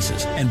new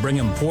audiences, and bring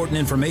important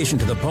information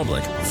to the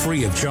public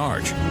free of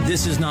charge.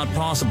 This is not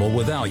possible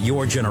without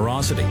your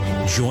generosity.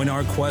 Join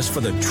our quest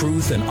for the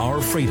truth and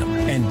our freedom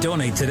and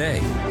donate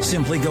today.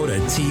 Simply go to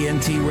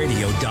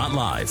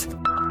tntradio.live.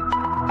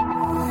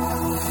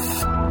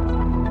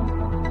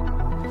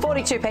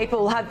 42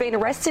 people have been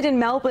arrested in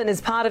Melbourne as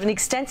part of an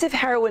extensive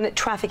heroin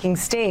trafficking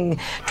sting.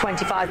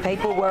 25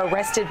 people were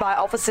arrested by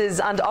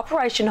officers under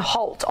Operation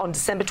Holt on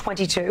December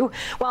 22,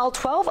 while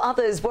 12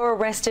 others were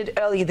arrested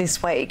earlier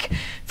this week.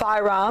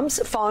 Firearms,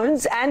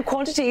 phones and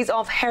quantities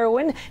of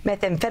heroin,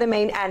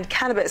 methamphetamine and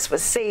cannabis were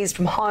seized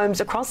from homes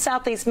across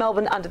southeast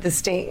Melbourne under the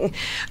sting.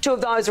 2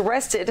 of those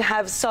arrested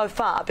have so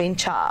far been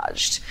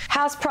charged.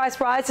 House price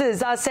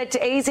rises are set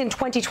to ease in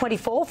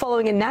 2024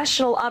 following a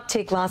national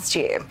uptick last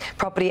year.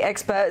 Property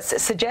experts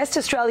suggest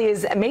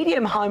Australia's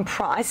medium home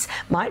price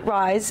might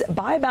rise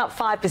by about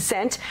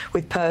 5%,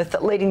 with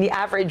Perth leading the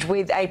average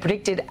with a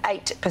predicted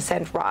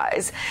 8%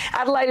 rise.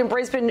 Adelaide and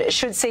Brisbane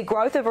should see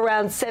growth of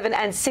around 7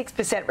 and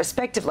 6%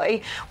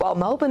 respectively, while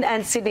Melbourne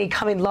and Sydney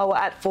come in lower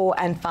at 4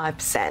 and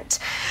 5%.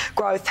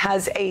 Growth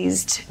has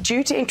eased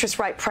due to interest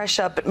rate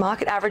pressure, but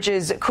market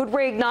averages could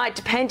reignite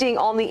depending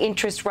on the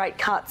interest rate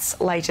cuts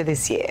later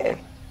this year.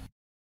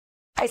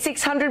 A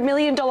 $600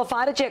 million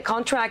fighter jet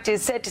contract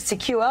is set to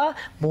secure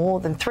more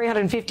than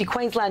 350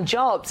 Queensland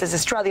jobs as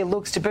Australia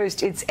looks to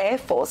boost its Air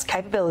Force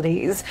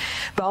capabilities.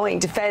 Boeing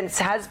Defence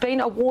has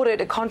been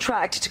awarded a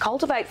contract to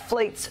cultivate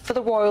fleets for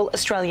the Royal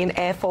Australian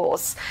Air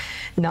Force.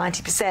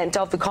 90%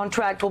 of the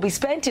contract will be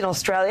spent in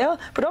Australia,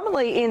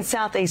 predominantly in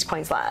southeast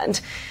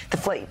Queensland. The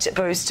fleet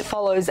boost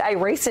follows a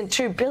recent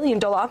 $2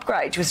 billion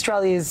upgrade to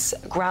Australia's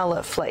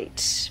Growler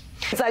fleet.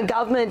 The Queensland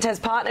government has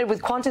partnered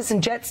with Qantas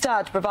and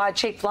Jetstar to provide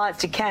cheap flights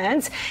to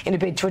Cairns in a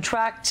bid to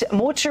attract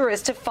more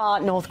tourists to far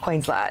north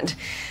Queensland.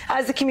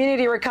 As the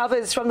community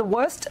recovers from the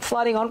worst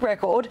flooding on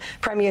record,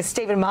 Premier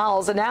Stephen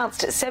Miles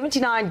announced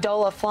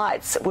 $79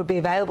 flights would be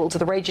available to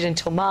the region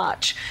until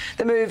March.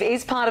 The move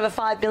is part of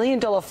a $5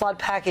 million flood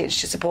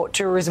package to support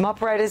tourism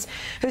operators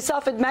who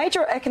suffered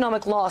major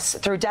economic loss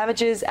through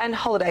damages and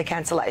holiday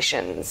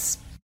cancellations.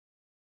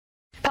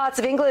 Parts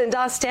of England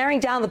are staring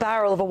down the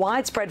barrel of a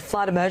widespread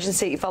flood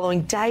emergency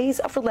following days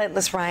of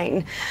relentless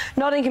rain.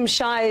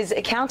 Nottinghamshire's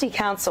County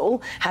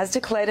Council has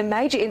declared a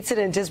major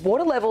incident as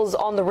water levels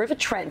on the River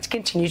Trent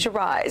continue to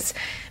rise.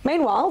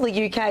 Meanwhile,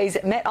 the UK's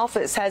Met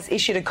Office has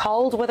issued a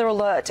cold weather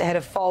alert ahead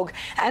of fog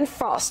and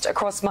frost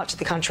across much of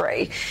the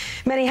country.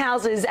 Many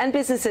houses and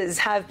businesses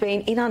have been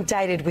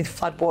inundated with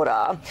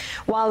floodwater.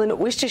 While in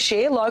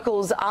Worcestershire,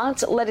 locals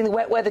aren't letting the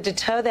wet weather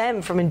deter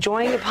them from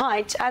enjoying a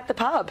pint at the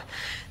pub.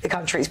 The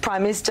country's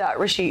Prime Minister Minister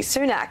Rishi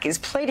Sunak is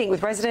pleading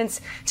with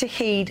residents to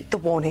heed the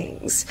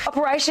warnings.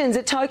 Operations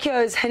at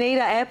Tokyo's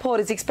Haneda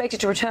Airport is expected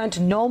to return to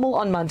normal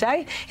on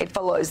Monday. It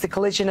follows the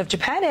collision of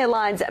Japan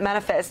Airlines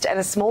Manifest and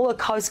a smaller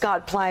Coast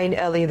Guard plane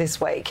earlier this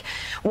week.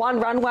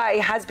 One runway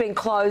has been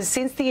closed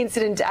since the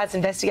incident as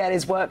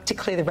investigators work to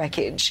clear the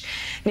wreckage.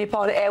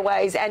 Nippon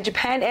Airways and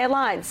Japan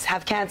Airlines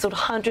have cancelled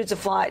hundreds of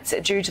flights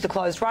due to the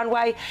closed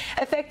runway,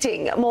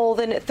 affecting more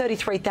than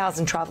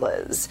 33,000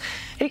 travellers.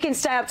 You can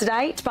stay up to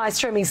date by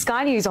streaming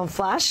Sky News on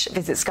Flash.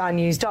 Visit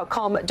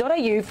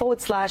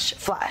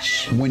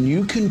skynews.com.au/flash. When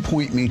you can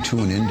point me to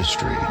an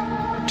industry,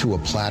 to a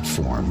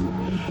platform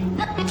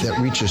that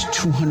reaches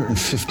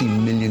 250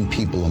 million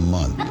people a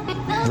month,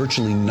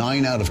 virtually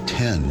 9 out of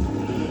 10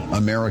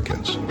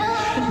 Americans,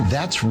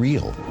 that's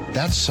real,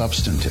 that's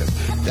substantive,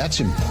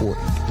 that's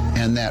important.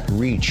 And that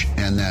reach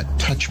and that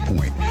touch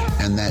point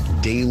and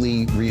that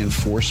daily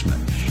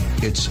reinforcement,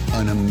 it's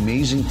an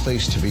amazing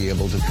place to be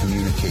able to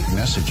communicate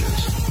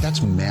messages.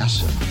 That's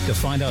massive. To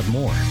find out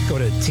more, go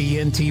to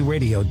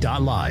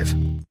tntradio.live.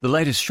 The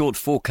latest short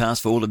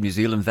forecast for all of New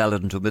Zealand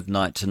valid until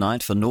midnight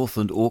tonight for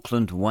Northland,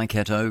 Auckland,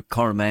 Waikato,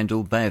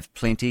 Coromandel, Bay of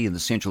Plenty in the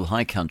Central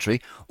High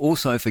Country.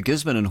 Also for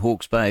Gisborne and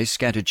Hawke's Bay,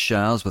 scattered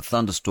showers with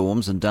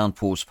thunderstorms and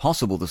downpours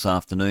possible this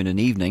afternoon and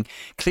evening.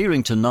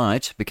 Clearing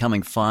tonight,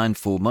 becoming fine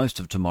for most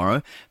of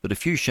tomorrow, but a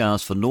few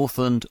showers for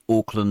Northland,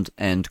 Auckland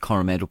and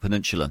Coromandel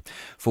Peninsula.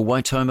 For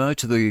Waitomo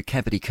to the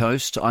Kapiti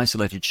Coast,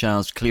 isolated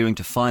showers clearing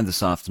to fine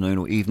this afternoon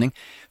or evening.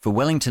 For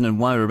Wellington and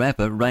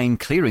Wairarapa, rain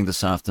clearing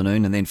this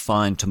afternoon and then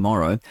fine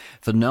tomorrow.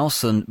 For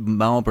Nelson,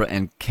 Marlborough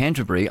and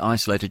Canterbury,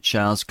 isolated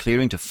showers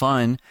clearing to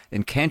fine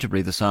in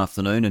Canterbury this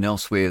afternoon and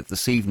elsewhere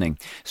this evening.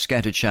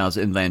 Scattered showers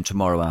inland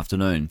tomorrow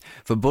afternoon.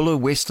 For Bulla,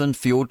 Westland,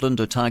 Fiordland,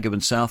 Otago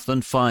and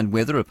Southland, fine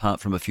weather apart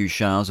from a few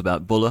showers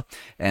about Bulla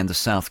and the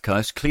south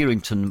coast,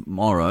 clearing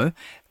tomorrow.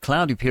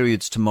 Cloudy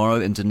periods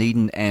tomorrow in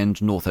Dunedin and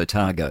North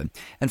Otago.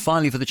 And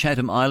finally for the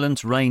Chatham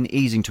Islands, rain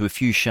easing to a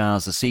few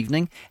showers this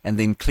evening and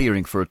then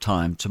clearing for a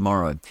time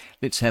tomorrow.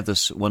 Let's have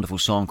this wonderful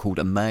song called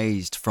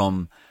Amazed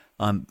from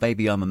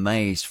Baby I'm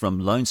Amazed from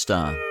Lone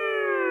Star.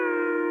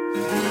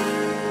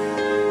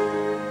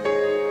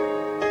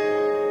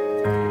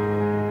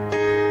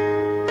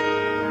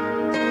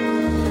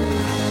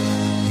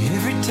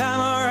 Every time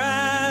our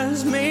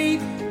eyes meet,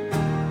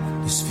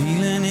 this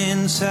feeling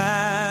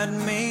inside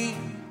me